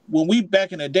 When we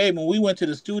back in the day, when we went to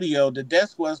the studio, the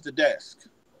desk was the desk.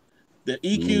 The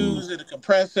EQs and the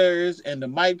compressors and the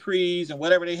mic pre's and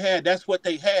whatever they had, that's what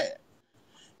they had.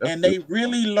 They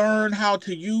really learned how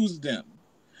to use them.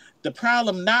 The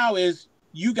problem now is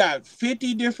you got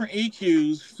 50 different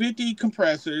EQs, 50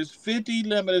 compressors, 50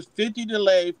 limiters, 50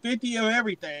 delay, 50 of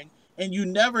everything, and you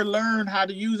never learn how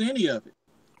to use any of it.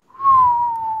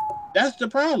 That's the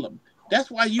problem. That's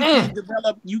why you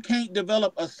can't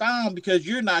develop a sound, because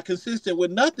you're not consistent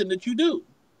with nothing that you do.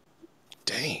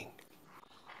 Dang.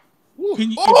 If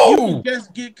you can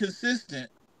just get consistent,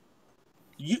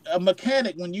 a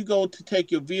mechanic, when you go to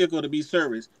take your vehicle to be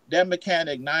serviced, that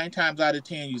mechanic 9 times out of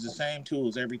 10 use the same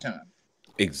tools every time.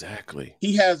 Exactly.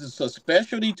 He has a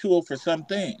specialty tool for some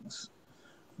things,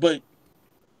 but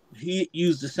he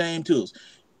used the same tools.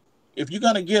 If you're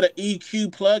gonna get an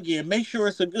EQ plug-in, make sure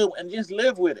it's a good one and just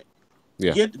live with it.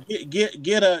 Yeah.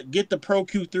 Get the Pro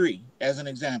Q3 as an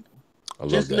example.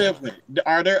 Just live with it.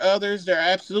 Are there others? There are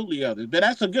absolutely others, but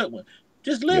that's a good one.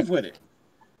 Just live with it.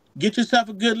 Get yourself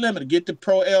a good limiter. Get the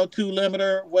Pro L2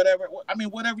 limiter, whatever. I mean,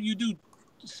 whatever you do,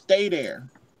 stay there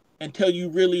until you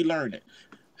really learn it.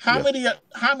 How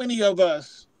many of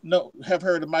us have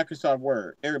heard of Microsoft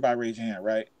Word? Everybody raise your hand,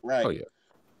 right? Right. Oh yeah.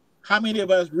 How many of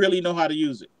us really know how to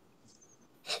use it?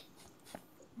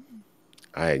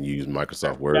 I hadn't used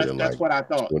Microsoft Word in that's what I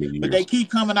thought. 20 years. But they keep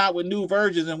coming out with new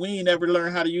versions, and we ain't never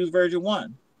learned how to use version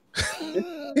 1.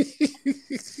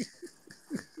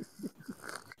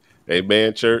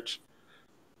 Amen, church.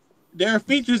 There are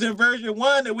features in version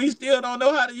 1 that we still don't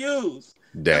know how to use.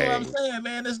 Dang. That's what I'm saying,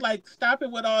 man. It's like, stop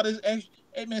it with all this extra.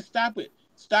 Hey, man, stop it.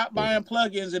 Stop buying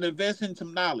plugins and invest in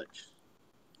some knowledge.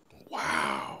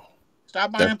 Wow.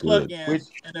 Stop buying plugins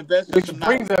and invest in some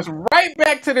knowledge. Which brings us right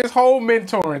back to this whole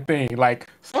mentoring thing. Like,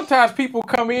 sometimes people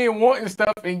come in wanting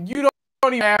stuff, and you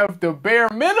don't even have the bare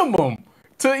minimum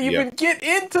to even get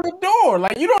into the door.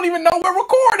 Like, you don't even know where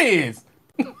record is.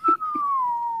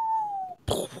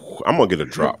 I'm gonna get a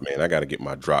drop, man. I gotta get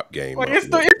my drop game. Like, it's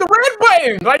the red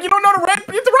button. Like, you don't know the red.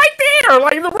 It's right there.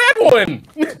 Like the red one.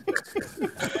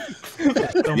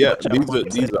 Yeah,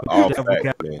 these are all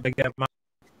facts, man.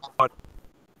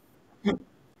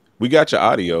 We got your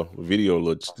audio. Video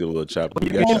still a little choppy.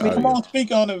 Come on,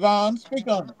 speak on it, Vaughn. Speak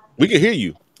on it. We can hear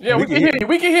you. Yeah, we can hear you.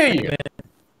 We can hear you.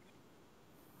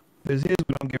 Because here's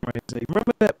what I'm getting ready to say.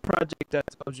 Remember that project that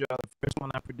I told you the first one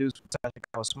I produced with Tasha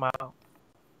called Smile?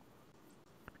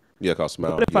 Yeah, called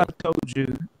Smile. What if I told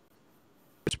you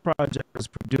this project was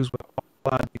produced with all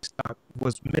Logic stock,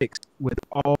 was mixed with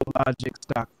all Logic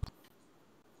stock?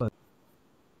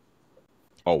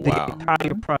 Oh, wow. The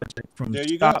entire project from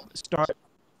start,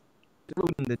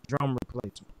 including the drum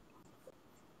replacement,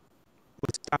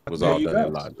 was all done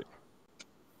in Logic.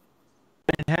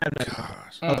 And had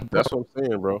Gosh, that's what I'm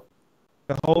saying, bro.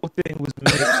 The whole thing was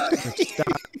mixed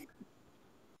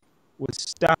with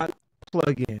stock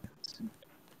plugins.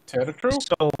 Tell the truth.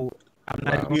 So I'm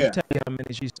not going to tell you how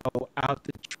many she sold out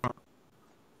the trunk.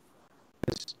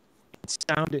 It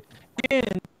sounded,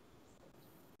 and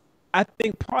I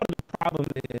think part of the problem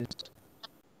is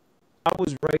I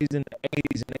was raised in the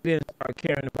 80s, and they didn't start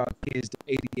caring about kids to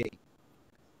 88.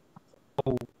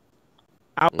 So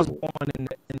I was born in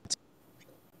the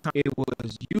time it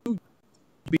was you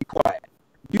be quiet,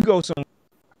 you go somewhere,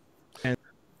 and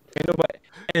nobody.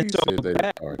 And so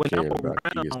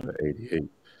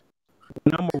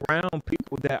when I'm around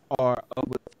people that are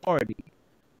of authority,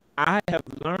 I have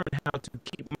learned how to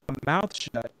keep my mouth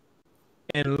shut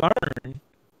and learn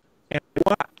and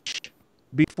watch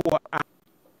before I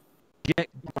get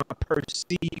my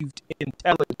perceived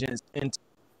intelligence into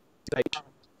station.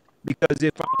 Because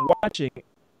if I'm watching,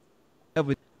 I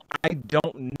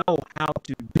don't know how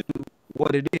to do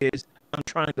what it is I'm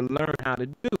trying to learn how to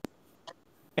do.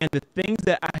 And the things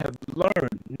that I have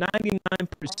learned,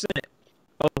 99%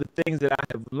 of the things that I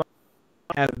have learned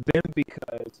have been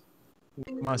because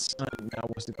my son now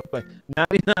wants to go play.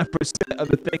 99% of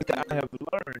the things that I have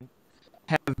learned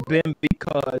have been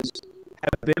because I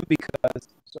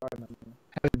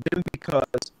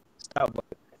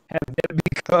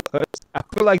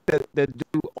feel like that dude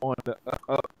on the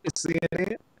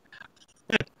CNN.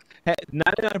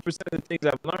 99% of the things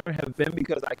I've learned have been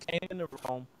because I came in the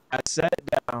room, I sat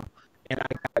down, and I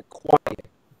got quiet,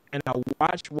 and I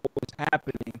watched what was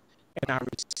happening, and I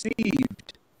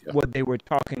received what they were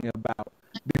talking about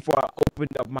before I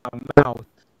opened up my mouth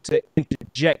to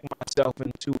interject myself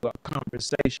into a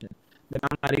conversation that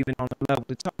I'm not even on the level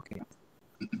of talking.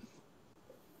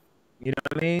 You know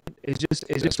what I mean? It's just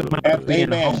a matter of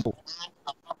being humble.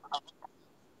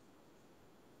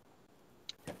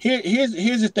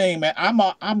 Here's the thing, man.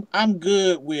 I'm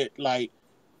good with like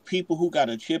people who got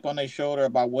a chip on their shoulder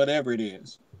about whatever it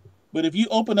is. But if you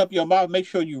open up your mouth, make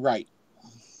sure you're right.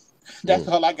 That's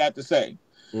all I got to say.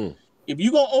 If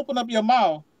you're gonna open up your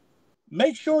mouth,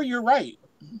 make sure you're right.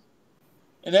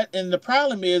 And the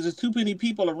problem is too many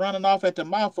people are running off at the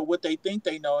mouth for what they think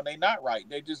they know, and they're not right.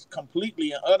 They're just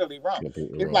completely and utterly wrong.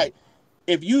 It's like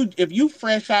if you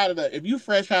fresh out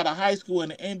of high school in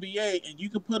the NBA and you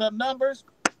can put up numbers,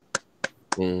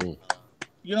 Mm.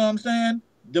 you know what I'm saying?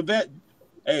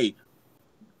 Hey,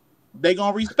 they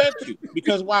gonna respect you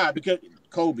because why? Because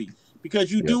Kobe.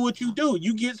 Because you do what you do,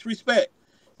 you get respect.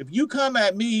 If you come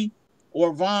at me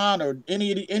or Vaughn or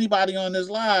anybody on this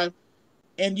live,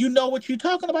 and you know what you're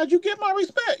talking about, you get my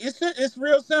respect. It's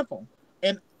real simple.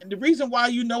 And the reason why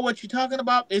you know what you're talking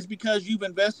about is because you've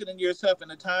invested in yourself and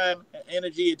the time and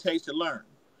energy it takes to learn.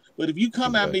 But if you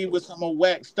come at me with some old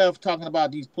whack stuff talking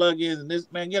about these plugins and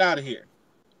this, man, get out of here.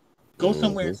 Go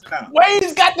somewhere and sit down.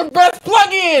 Wade's got the best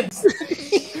plugins.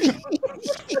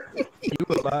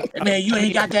 Man, you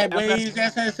ain't got that Wade's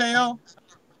SSL?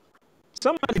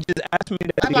 Somebody just asked me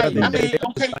that the other day.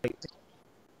 Okay. Like,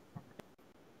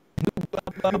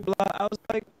 blah, blah, blah. I was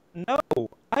like, no,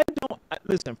 I don't.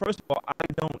 Listen, first of all, I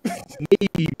don't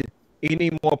need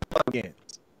any more plugins.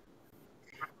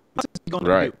 What's he going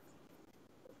to do?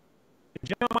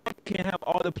 John Mike can't have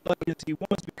all the plugins he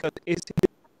wants because it's his.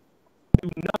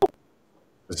 No.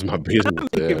 It's my business.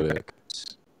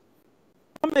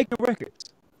 I'm making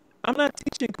records. I'm not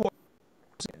teaching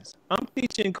courses. I'm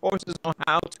teaching courses on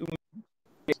how to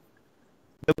make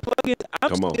the plugins.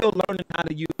 I'm still learning how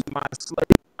to use my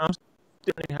slate. I'm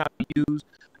still learning how to use.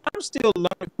 I'm still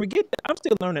learning. Forget that. I'm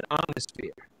still learning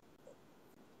Omnisphere.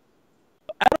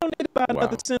 I don't need to buy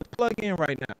another synth plugin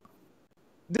right now.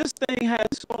 This thing has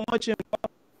so much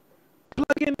involved.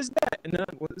 Plugin is that, and then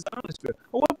what is Omnisphere?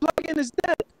 Well, what plugin is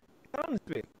that?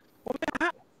 Omnisphere. Well,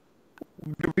 man,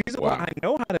 the reason why I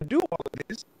know how to do all of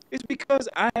this is because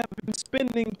I have been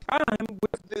spending time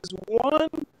with this one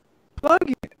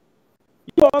plugin.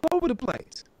 You all over the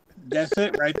place. That's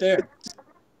it right there.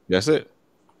 That's it.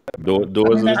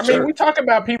 Doors I mean, we talk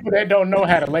about people that don't know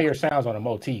how to layer sounds on a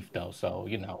motif, though. So,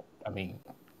 I mean,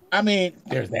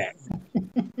 there's that.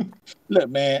 Look,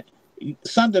 man,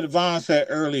 something Vaughn said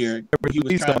earlier, he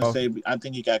was trying to say, I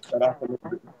think he got cut off a little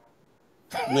bit.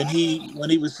 When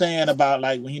he was saying about,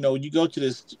 like, when, you go to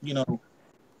this,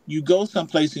 you go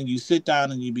someplace and you sit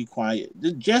down and you be quiet.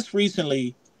 Just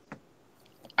recently,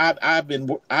 I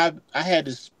had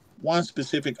this one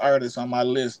specific artist on my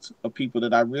list of people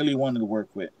that I really wanted to work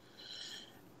with.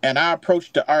 And I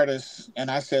approached the artist and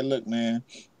I said, look, man,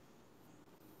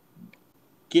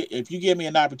 if you give me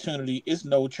an opportunity, it's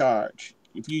no charge.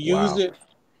 If you use it,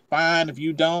 fine. If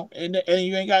you don't, and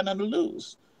you ain't got nothing to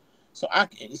lose. So I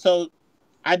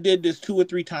did this 2 or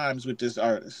 3 times with this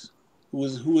artist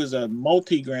who is a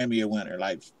multi-Grammy winner,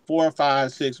 like 4,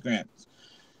 5, 6 Grammys.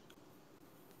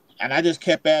 And I just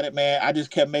kept at it, man. I just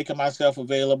kept making myself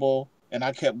available, and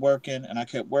I kept working, and I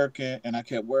kept working, and I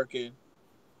kept working,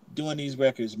 doing these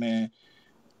records, man.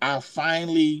 I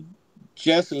finally,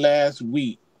 just last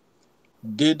week,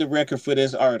 did the record for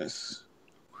this artist.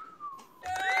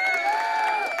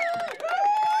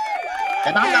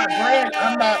 And I'm not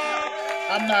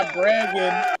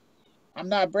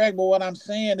bragging, but what I'm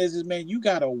saying is man, you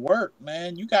gotta work,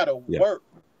 man. You gotta work.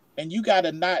 And you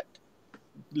gotta not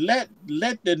let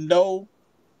the no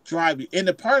drive you. And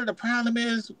the part of the problem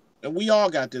is, and we all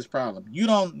got this problem.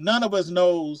 None of us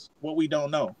knows what we don't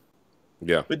know.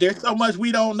 Yeah. But there's so much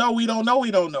we don't know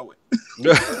it.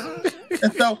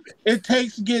 And so it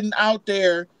takes getting out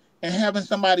there and having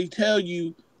somebody tell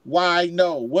you why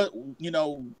no.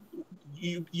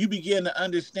 You begin to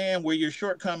understand where your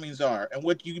shortcomings are, and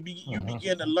what you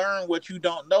begin to learn what you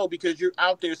don't know because you're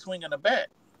out there swinging a bat.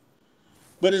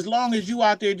 But as long as you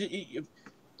out there,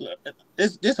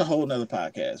 this a whole nother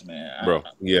podcast, man. Bro,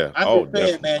 yeah. I'm just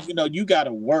saying, man. You got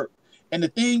to work. And the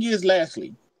thing is,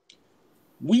 lastly,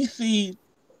 we see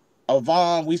a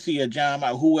Vaughn, we see a John,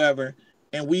 whoever,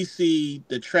 and we see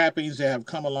the trappings that have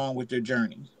come along with their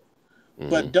journey. Mm-hmm.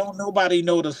 But don't nobody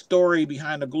know the story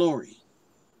behind the glory.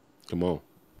 Come on.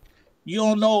 You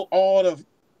don't know all the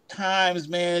times,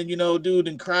 man, dude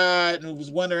and cried and was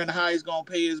wondering how he's going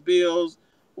to pay his bills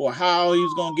or how he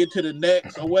was going to get to the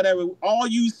next or whatever. All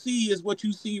you see is what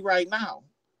you see right now.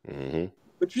 Mm-hmm.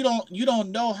 But you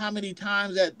don't know how many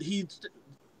times that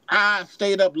I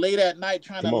stayed up late at night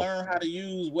trying to learn how to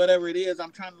use whatever it is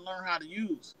I'm trying to learn how to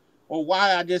use. Or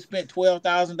why I just spent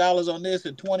 $12,000 on this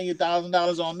and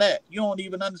 $20,000 on that. You don't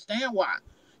even understand why.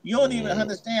 You don't even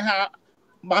understand how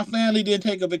my family didn't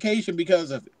take a vacation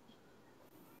because of it.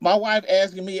 My wife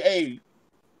asking me, hey,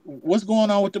 what's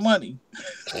going on with the money?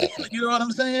 You know what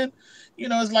I'm saying?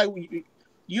 It's like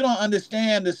you don't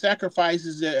understand the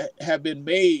sacrifices that have been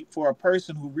made for a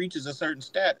person who reaches a certain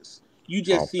status. You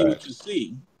just see what you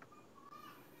see.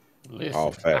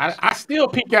 Listen, facts. I still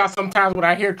peek out sometimes when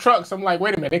I hear trucks. I'm like,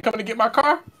 wait a minute, they coming to get my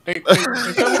car? They coming?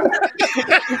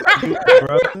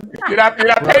 Did I pay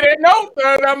that note?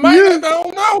 I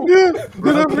don't know.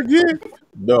 Did I forget?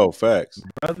 No, facts.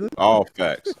 Brother. All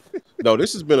facts. No,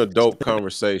 this has been a dope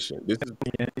conversation. This is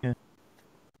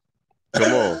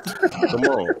Come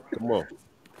on.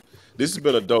 This has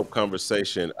been a dope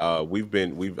conversation.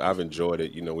 I've enjoyed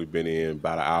it. You know, we've been in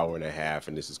about an hour and a half,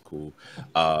 and this is cool.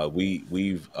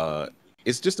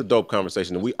 It's just a dope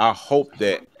conversation, and I hope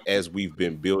that as we've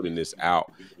been building this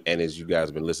out, and as you guys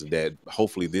have been listening, that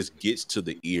hopefully this gets to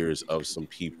the ears of some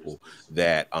people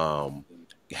that are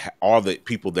the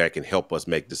people that can help us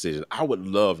make decisions. I would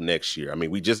love next year. I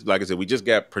mean, like I said, we just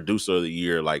got producer of the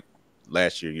year like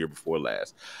last year before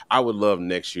last. I would love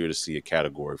next year to see a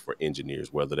category for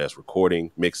engineers, whether that's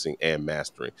recording, mixing, and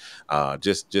mastering,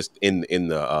 just in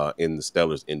the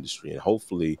Stellars industry. And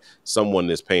hopefully someone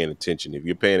that's paying attention. If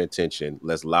you're paying attention,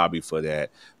 let's lobby for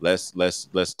that. Let's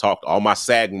talk to all my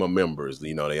SAGMA members.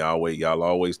 You know, y'all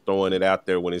always throwing it out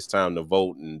there when it's time to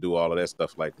vote and do all of that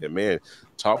stuff like that. Man,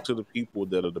 talk to the people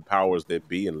that are the powers that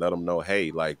be and let them know,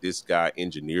 hey, like, this guy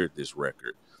engineered this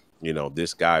record. You know,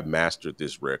 this guy mastered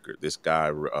this record. This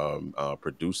guy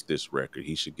produced this record.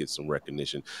 He should get some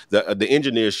recognition. The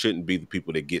engineers shouldn't be the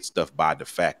people that get stuff by de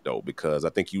facto, because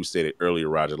I think you said it earlier,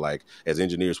 Rodger. Like, as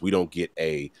engineers, we don't get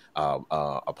a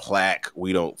plaque.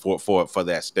 We don't for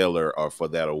that stellar or for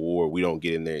that award. We don't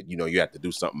get in there. You know, you have to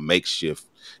do something makeshift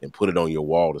and put it on your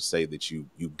wall to say that you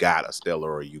got a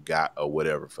stellar or you got a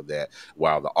whatever for that.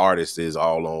 While the artist is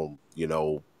all on, you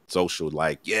know, social,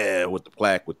 like, yeah, with the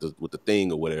plaque, with the thing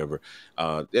or whatever.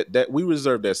 That we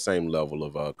reserve that same level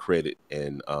of credit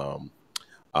and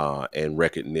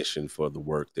recognition for the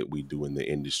work that we do in the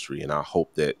industry. And I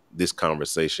hope that this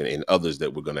conversation and others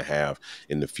that we're going to have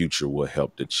in the future will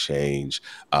help to change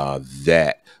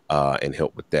that and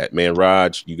help with that. Man,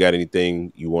 Raj, you got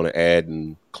anything you want to add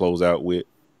and close out with?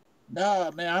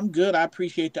 No, man, I'm good. I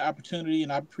appreciate the opportunity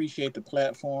and I appreciate the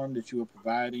platform that you are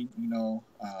providing,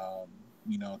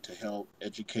 to help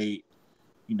educate,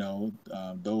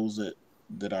 those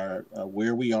that are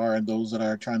where we are and those that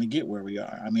are trying to get where we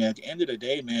are. I mean, at the end of the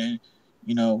day, man,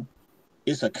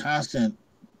 it's a constant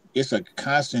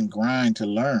grind to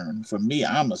learn. For me,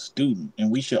 I'm a student,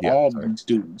 and we should all be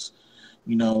students,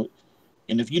 And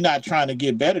if you're not trying to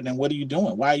get better, then what are you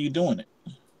doing? Why are you doing it?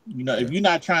 If you're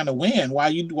not trying to win, why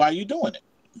are you doing it?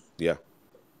 Yeah.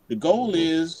 The goal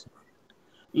is,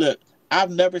 look,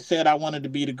 I've never said I wanted to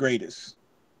be the greatest.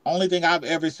 Only thing I've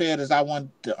ever said is I want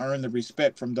to earn the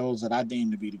respect from those that I deem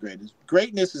to be the greatest.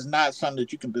 Greatness is not something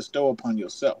that you can bestow upon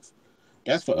yourself.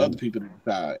 That's for other people to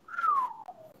decide.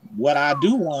 What I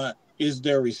do want is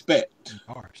their respect.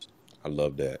 I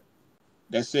love that.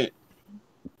 That's it.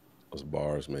 Those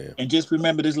bars, man. And just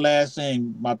remember this last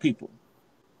thing, my people.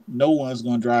 No one's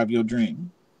going to drive your dream.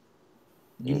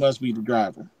 You must be the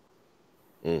driver.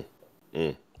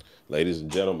 Ladies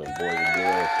and gentlemen, boys and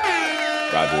girls,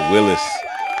 Rodger Willis.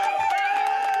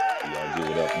 Y'all give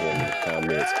it up more in the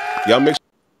comments. Y'all make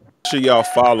sure y'all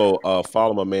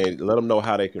follow my man. Let them know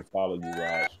how they can follow you,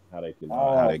 Raj. How they can do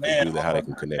that. How they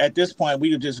can connect. At this point,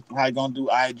 we are just probably gonna do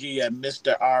IG at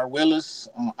Mr. R Willis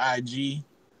on IG.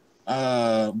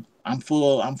 I'm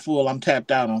full. I'm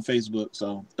tapped out on Facebook,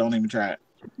 so don't even try it.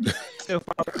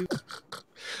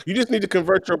 You just need to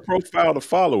convert your profile to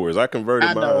followers. I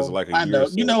converted mine as like a year.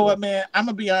 You know what, man? I'm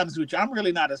gonna be honest with you. I'm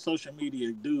really not a social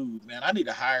media dude, man. I need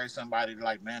to hire somebody to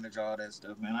like manage all that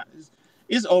stuff, man.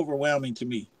 It's overwhelming to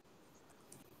me.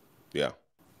 Yeah.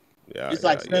 It's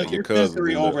like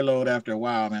sensory overload after a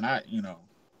while, man.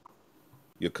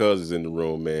 Your cousin's in the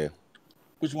room, man.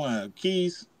 Which one?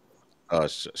 Keys?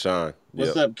 Sean.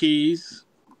 What's up, Keys?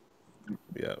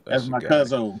 Yeah, that's my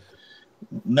cousin.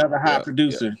 Another hot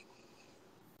producer. Yeah.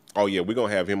 Oh yeah, we're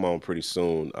gonna have him on pretty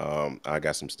soon. I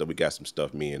got some stuff. We got some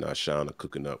stuff. Me and Sean are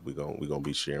cooking up. We're gonna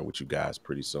be sharing with you guys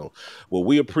pretty soon. Well,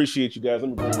 we appreciate you guys.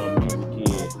 Let me bring my music in.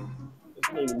 Let's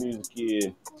bring the music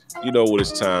in. You know what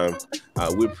it's time.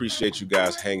 We appreciate you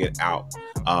guys hanging out.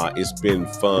 It's been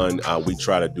fun. We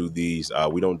try to do these.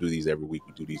 We don't do these every week.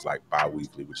 We do these like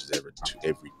bi-weekly, which is every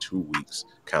 2 weeks.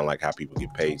 Kind of like how people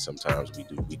get paid. Sometimes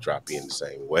we drop in the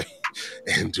same way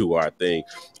and do our thing.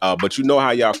 But you know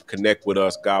how y'all can connect with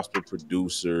us, gospel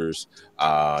producers.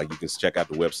 You can check out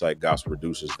the website,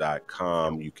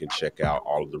 gospelproducers.com. You can check out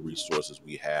all of the resources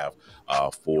we have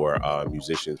for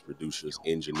musicians, producers,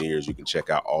 engineers. You can check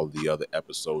out all the other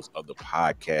episodes of the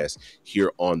podcast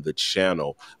here on the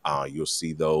channel. You'll see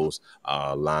see those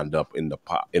lined up in the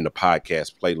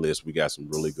podcast playlist. We got some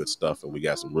really good stuff, and we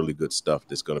got some really good stuff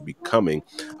that's going to be coming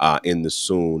in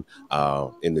the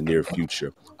near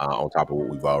future, on top of what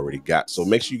we've already got. So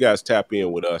make sure you guys tap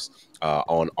in with us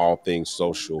on all things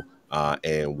social,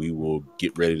 and we will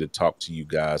get ready to talk to you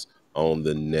guys on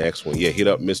the next one. Yeah, hit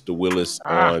up Mr. Willis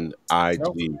on IG.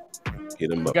 Nope.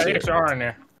 Hit him up. Got extra R in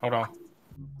there. Hold on.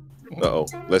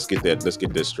 Let's get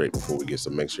that straight before we get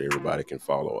some. Make sure everybody can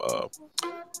follow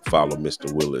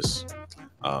Mr. Willis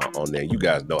on there. You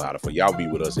guys know how to. Y'all be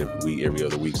with us every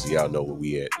other week, so y'all know where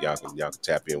we at. Y'all can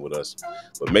tap in with us,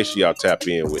 but make sure y'all tap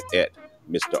in with at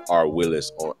Mr. R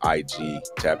Willis on IG.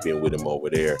 Tap in with him over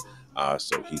there,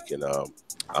 so he can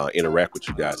interact with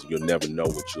you guys. You'll never know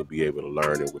what you'll be able to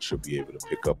learn and what you'll be able to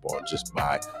pick up on just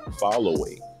by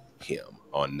following him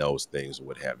on those things or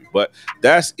what have you. But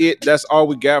that's it. That's all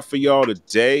we got for y'all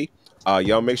today.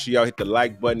 Y'all make sure y'all hit the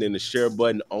like button and the share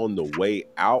button on the way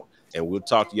out, and we'll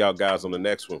talk to y'all guys on the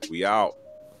next one. We out.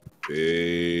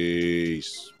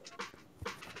 Peace.